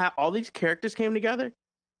was how all these characters came together.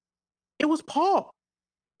 It was Paul.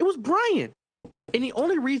 It was Brian. And the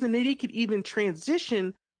only reason that he could even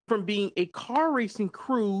transition from being a car racing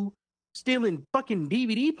crew stealing fucking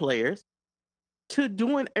DVD players to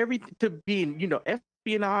doing everything, to being,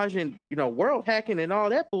 espionage and, world hacking and all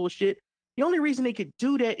that bullshit. The only reason they could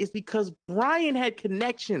do that is because Brian had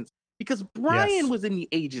connections, because Brian was in the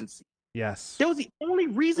agency. Yes. That was the only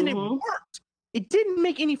reason it worked. It didn't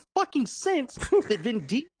make any fucking sense that Vin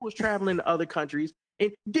Diesel was traveling to other countries.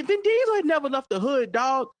 And Vin Diesel had never left the hood,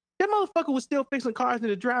 dog. That motherfucker was still fixing cars in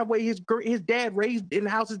the driveway his dad raised in the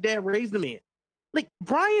house his dad raised him in. Like,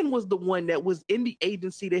 Brian was the one that was in the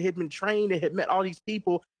agency that had been trained, that had met all these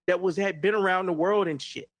people, that had been around the world and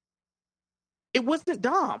shit. It wasn't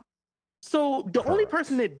Dom. So the only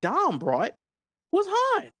person that Dom brought was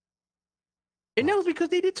Han. And that was because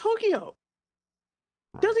they did Tokyo.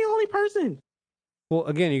 That was the only person. Well,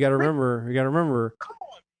 again, you got to remember. Come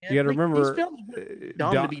on, man. You got to remember. These films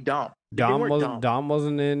Dom to be Dom. Dom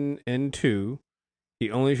wasn't in 2. He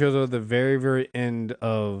only shows up at the very, very end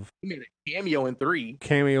of. He made a cameo in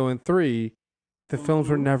 3. The films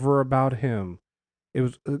were never about him. It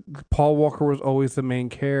was Paul Walker was always the main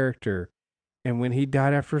character, and when he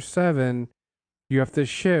died after 7, you have to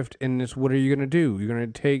shift. And it's what are you gonna do? You're gonna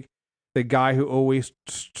take the guy who always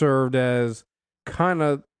served as kind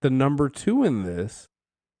of the number 2 in this,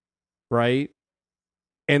 right?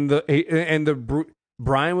 And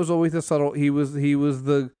Brian was always the subtle. He was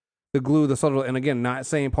the glue, the subtle. And again, not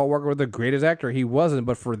saying Paul Walker was the greatest actor. He wasn't.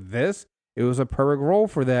 But for this, it was a perfect role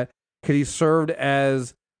for that. Because he served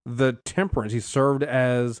as the temperance. He served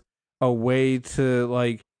as a way to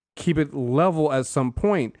like keep it level at some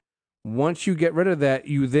point. Once you get rid of that,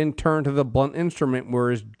 you then turn to the blunt instrument where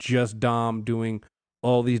it's just Dom doing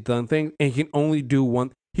all these done things. And he can only do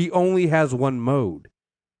one. He only has one mode.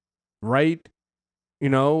 Right?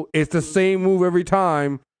 It's the same move every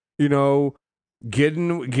time. Get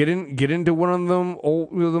into one of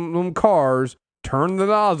them cars, turn the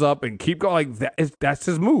knobs up, and keep going. That's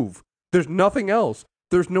his move. There's nothing else.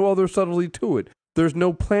 There's no other subtlety to it. There's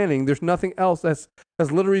no planning. There's nothing else. That's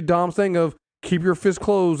literally Dom's thing of keep your fist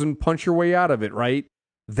closed and punch your way out of it. Right?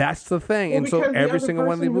 That's the thing. Well, and so every single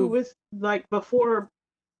one of the moves was like before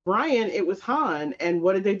Brian, it was Han. And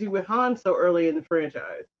what did they do with Han so early in the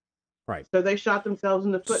franchise? Right. So they shot themselves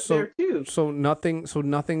in the foot there too. So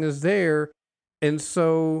nothing is there, and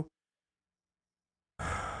so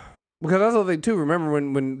because that's the other thing too. Remember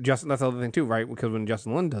when Justin? That's the other thing too, right? Because when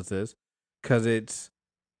Justin Lin does this, because it's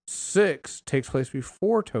 6 takes place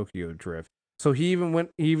before Tokyo Drift, so he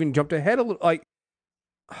even jumped ahead a little. Like,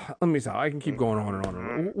 let me see. I can keep going on and on. And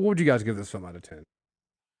on. What would you guys give this film out of 10?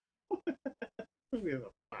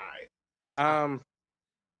 A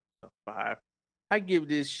 5. I give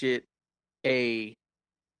this shit a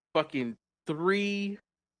fucking 3.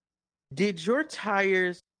 Did your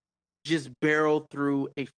tires just barrel through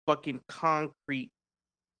a fucking concrete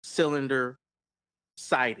cylinder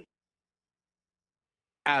siding?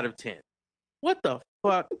 Out of 10. What the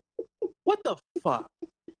fuck? What the fuck?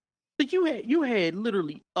 So you had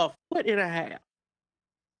literally a foot and a half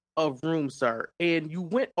of room, sir, and you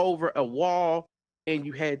went over a wall and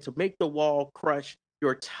you had to make the wall crush.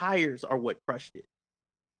 Your tires are what crushed it,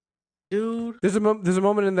 dude. There's a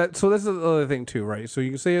moment in that. So this is the other thing too, right? So you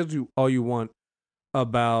can say all you want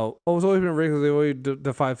about it's always been rigged because they always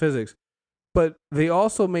defy physics, but they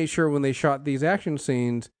also made sure when they shot these action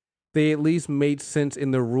scenes, they at least made sense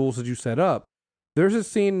in the rules that you set up. There's a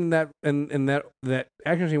scene in that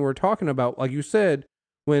action scene we're talking about, like you said,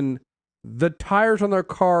 when the tires on their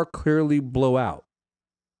car clearly blow out,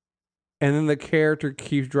 and then the character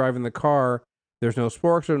keeps driving the car. There's no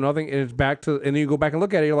sparks or nothing, and it's back to. And then you go back and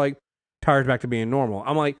look at it, you're like, tires back to being normal.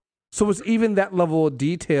 I'm like, so it's even that level of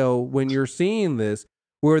detail when you're seeing this,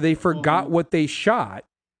 where they forgot what they shot,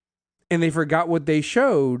 and they forgot what they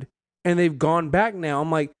showed, and they've gone back now.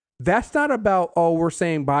 I'm like, that's not about, we're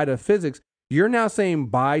saying bye to physics. You're now saying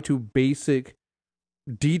bye to basic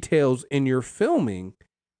details in your filming.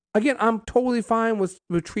 Again, I'm totally fine with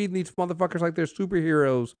treating these motherfuckers like they're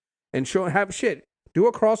superheroes and do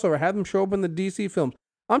a crossover, have them show up in the DC films.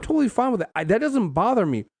 I'm totally fine with that. That doesn't bother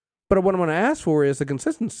me. But what I'm going to ask for is the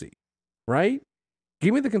consistency, right?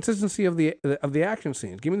 Give me the consistency of the action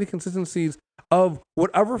scenes. Give me the consistencies of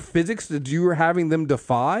whatever physics that you are having them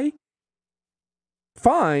defy.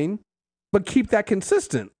 Fine, but keep that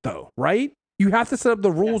consistent, though, right? You have to set up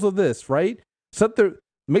the rules of this, right?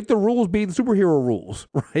 Make the rules be the superhero rules,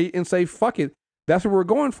 right? And say, fuck it, that's what we're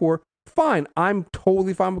going for. Fine, I'm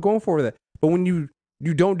totally fine with going for that. But when you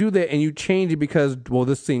don't do that and you change it because,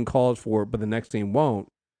 this scene calls for it, but the next scene won't,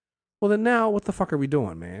 well, then now what the fuck are we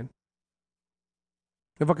doing, man?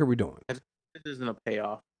 The fuck are we doing? This isn't a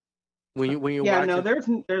payoff. When you watch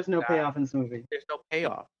it, there's no payoff in this movie. There's no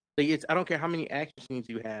payoff. Like I don't care how many action scenes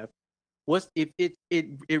you have.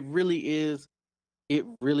 It really is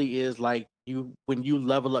like when you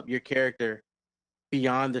level up your character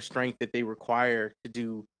beyond the strength that they require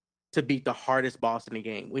to beat the hardest boss in the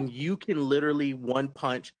game. When you can literally one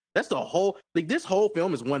punch, that's the whole, like, this whole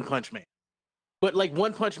film is One Punch Man. But like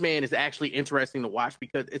One Punch Man is actually interesting to watch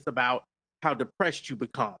because it's about how depressed you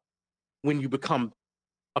become when you become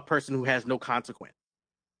a person who has no consequence,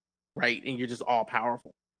 right? And you're just all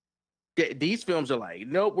powerful. These films are like,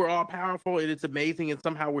 nope, we're all powerful and it's amazing, and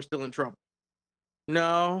somehow we're still in trouble.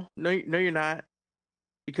 No, you're not,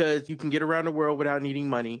 because you can get around the world without needing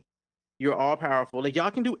money. You're all powerful. Like,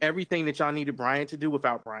 y'all can do everything that y'all needed Brian to do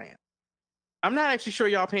without Brian. I'm not actually sure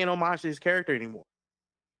y'all paying homage to his character anymore.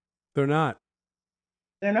 They're not.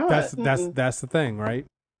 They're not. That's the thing, right?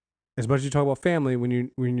 As much as you talk about family, when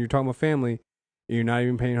you're talking about family, you're not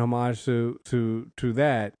even paying homage to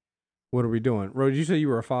that. What are we doing? Ro, did you say you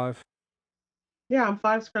were a 5? Yeah, I'm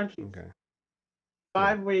 5 scrunchies. Okay.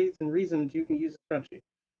 5 ways and reasons you can use a scrunchie.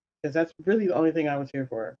 Because that's really the only thing I was here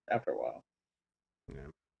for after a while. Yeah.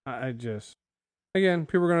 I just, again,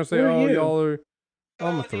 people are going to say, y'all are,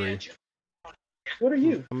 I'm a 3. What are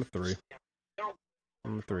you? I'm a 3.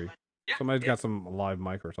 Somebody's got some live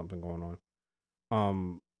mic or something going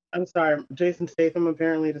on. I'm sorry. Jason Statham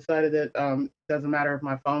apparently decided that doesn't matter if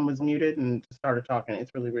my phone was muted and just started talking.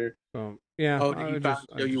 It's really weird. Yeah. Oh, did he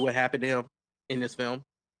show you what happened to him in this film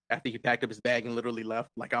after he packed up his bag and literally left,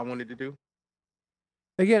 like I wanted to do?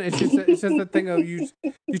 Again, it's just the thing of you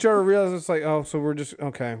try to realize it's like, so we're just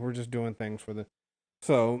doing things for the.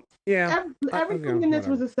 So yeah, everything in this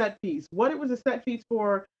was a set piece. What it was a set piece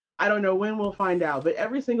for, I don't know. When we'll find out. But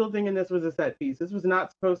every single thing in this was a set piece. This was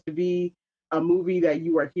not supposed to be a movie that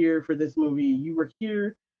you are here for this movie. You were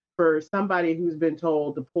here for somebody who's been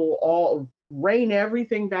told to rein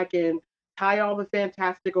everything back in, tie all the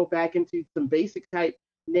fantastical back into some basic type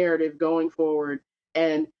narrative going forward.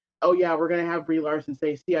 And oh yeah, we're gonna have Brie Larson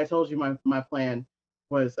say, "See, I told you my plan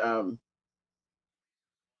was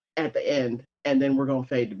at the end." and then we're gonna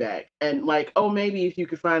fade to back. And like, oh, maybe if you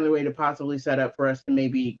could find a way to possibly set up for us to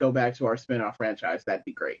maybe go back to our spin-off franchise, that'd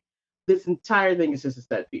be great. This entire thing is just a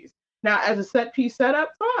set piece. Now, as a set piece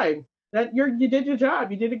setup, fine. That you did your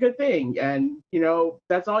job, you did a good thing, and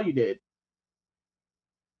that's all you did.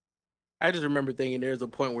 I just remember thinking there's a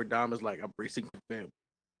point where Dom is like, I'm racing for them.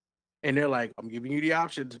 And they're like, I'm giving you the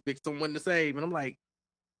option to pick someone to save. And I'm like,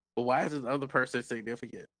 well, why is this other person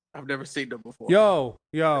significant? I've never seen them before. Yo.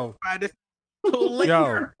 Find it till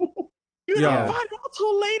later. You don't find out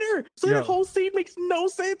till later. So that whole scene makes no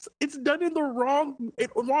sense. It's done in the wrong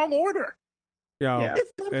order.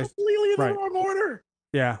 It's done completely in the wrong order.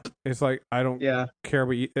 Yeah, it's like I don't care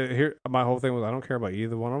about here. My whole thing was I don't care about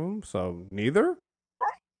either one of them, so neither.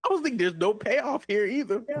 I was like, there's no payoff here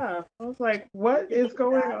either. Yeah, I was like, what is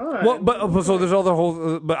going on? Well, but so there's all the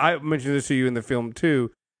whole. But I mentioned this to you in the film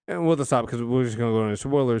too, and we'll just stop because we're just gonna go into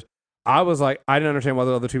spoilers. I was like, I didn't understand why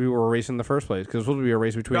the other two people were racing in the first place because it was supposed to be a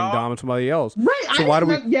race between Dom and somebody else. Right. So why do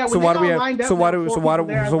we? So why do we have? So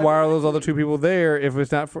why are those other two people there if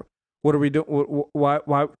it's not for? What are we doing?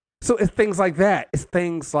 Why? So it's things like that. It's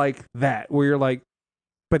things like that where you're like,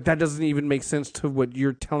 but that doesn't even make sense to what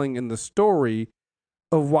you're telling in the story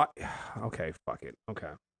of what. Okay, fuck it.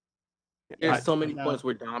 Okay. There's so many points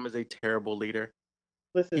where Dom is a terrible leader.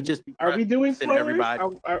 Listen, are we doing spoilers? Everybody.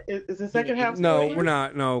 Is the second half? No, we're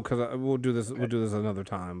not. No, because we'll do this. We'll do this another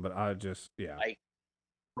time. But I just, like,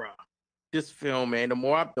 bro, this film, man. The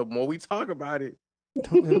more we talk about it,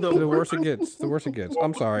 the worse it gets. The worse it gets.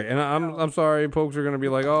 I'm sorry, and I'm sorry. Folks are gonna be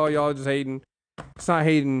like, "Oh, y'all just hating." It's not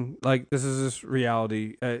hating. Like, this is just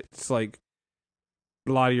reality. It's like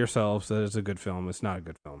lie to yourselves that it's a good film. It's not a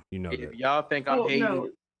good film. You know that. If y'all think I'm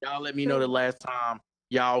hating, y'all let me know the last time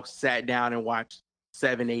y'all sat down and watched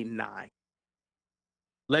 7, 8, and 9.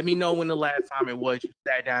 Let me know when the last time it was you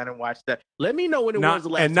sat down and watched that. Let me know when it was the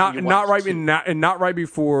last time you watched it. Not right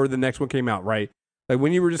before the next one came out, right? Like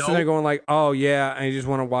when you were just sitting there going like, "Oh yeah, I just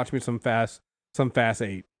want to watch me some Fast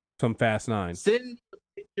 8, some Fast 9." Send a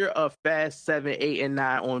picture of Fast 7, 8, and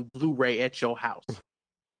 9 on Blu-ray at your house,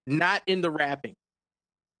 not in the wrapping.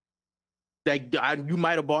 Like you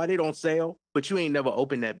might have bought it on sale, but you ain't never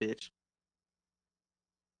opened that bitch.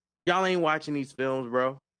 Y'all ain't watching these films,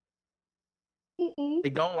 bro. They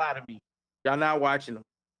don't lie to me. Y'all not watching them.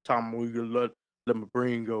 Tom, we let my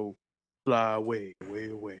brain go fly away, way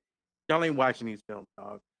away. Y'all ain't watching these films,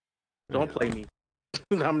 dog. Don't play me.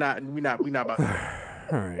 I'm not. We not about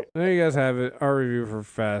that. All right, there you guys have it. Our review for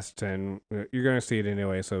Fast 10. You're gonna see it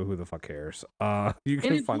anyway, so who the fuck cares? You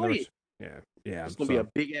can find it. Yeah. It's gonna be a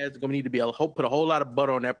big ass. It's gonna need to be put a whole lot of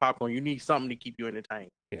butter on that popcorn. You need something to keep you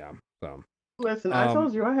entertained. Yeah. So. Listen, I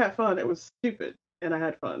told you I had fun. It was stupid, and I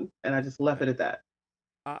had fun, and I just left it at that.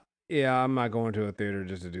 Yeah, I'm not going to a theater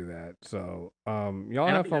just to do that. So, y'all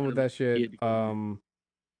have fun with that shit.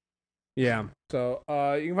 Yeah. So,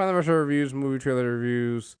 you can find the rest of our reviews, movie trailer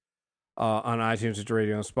reviews, on iTunes, Stitcher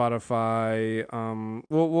Radio, and Spotify.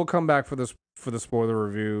 We'll come back for the spoiler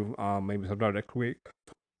review, maybe sometime next week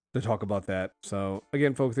to talk about that. So,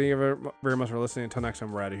 again, folks, thank you very much for listening. Until next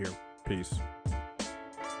time, we're out of here. Peace.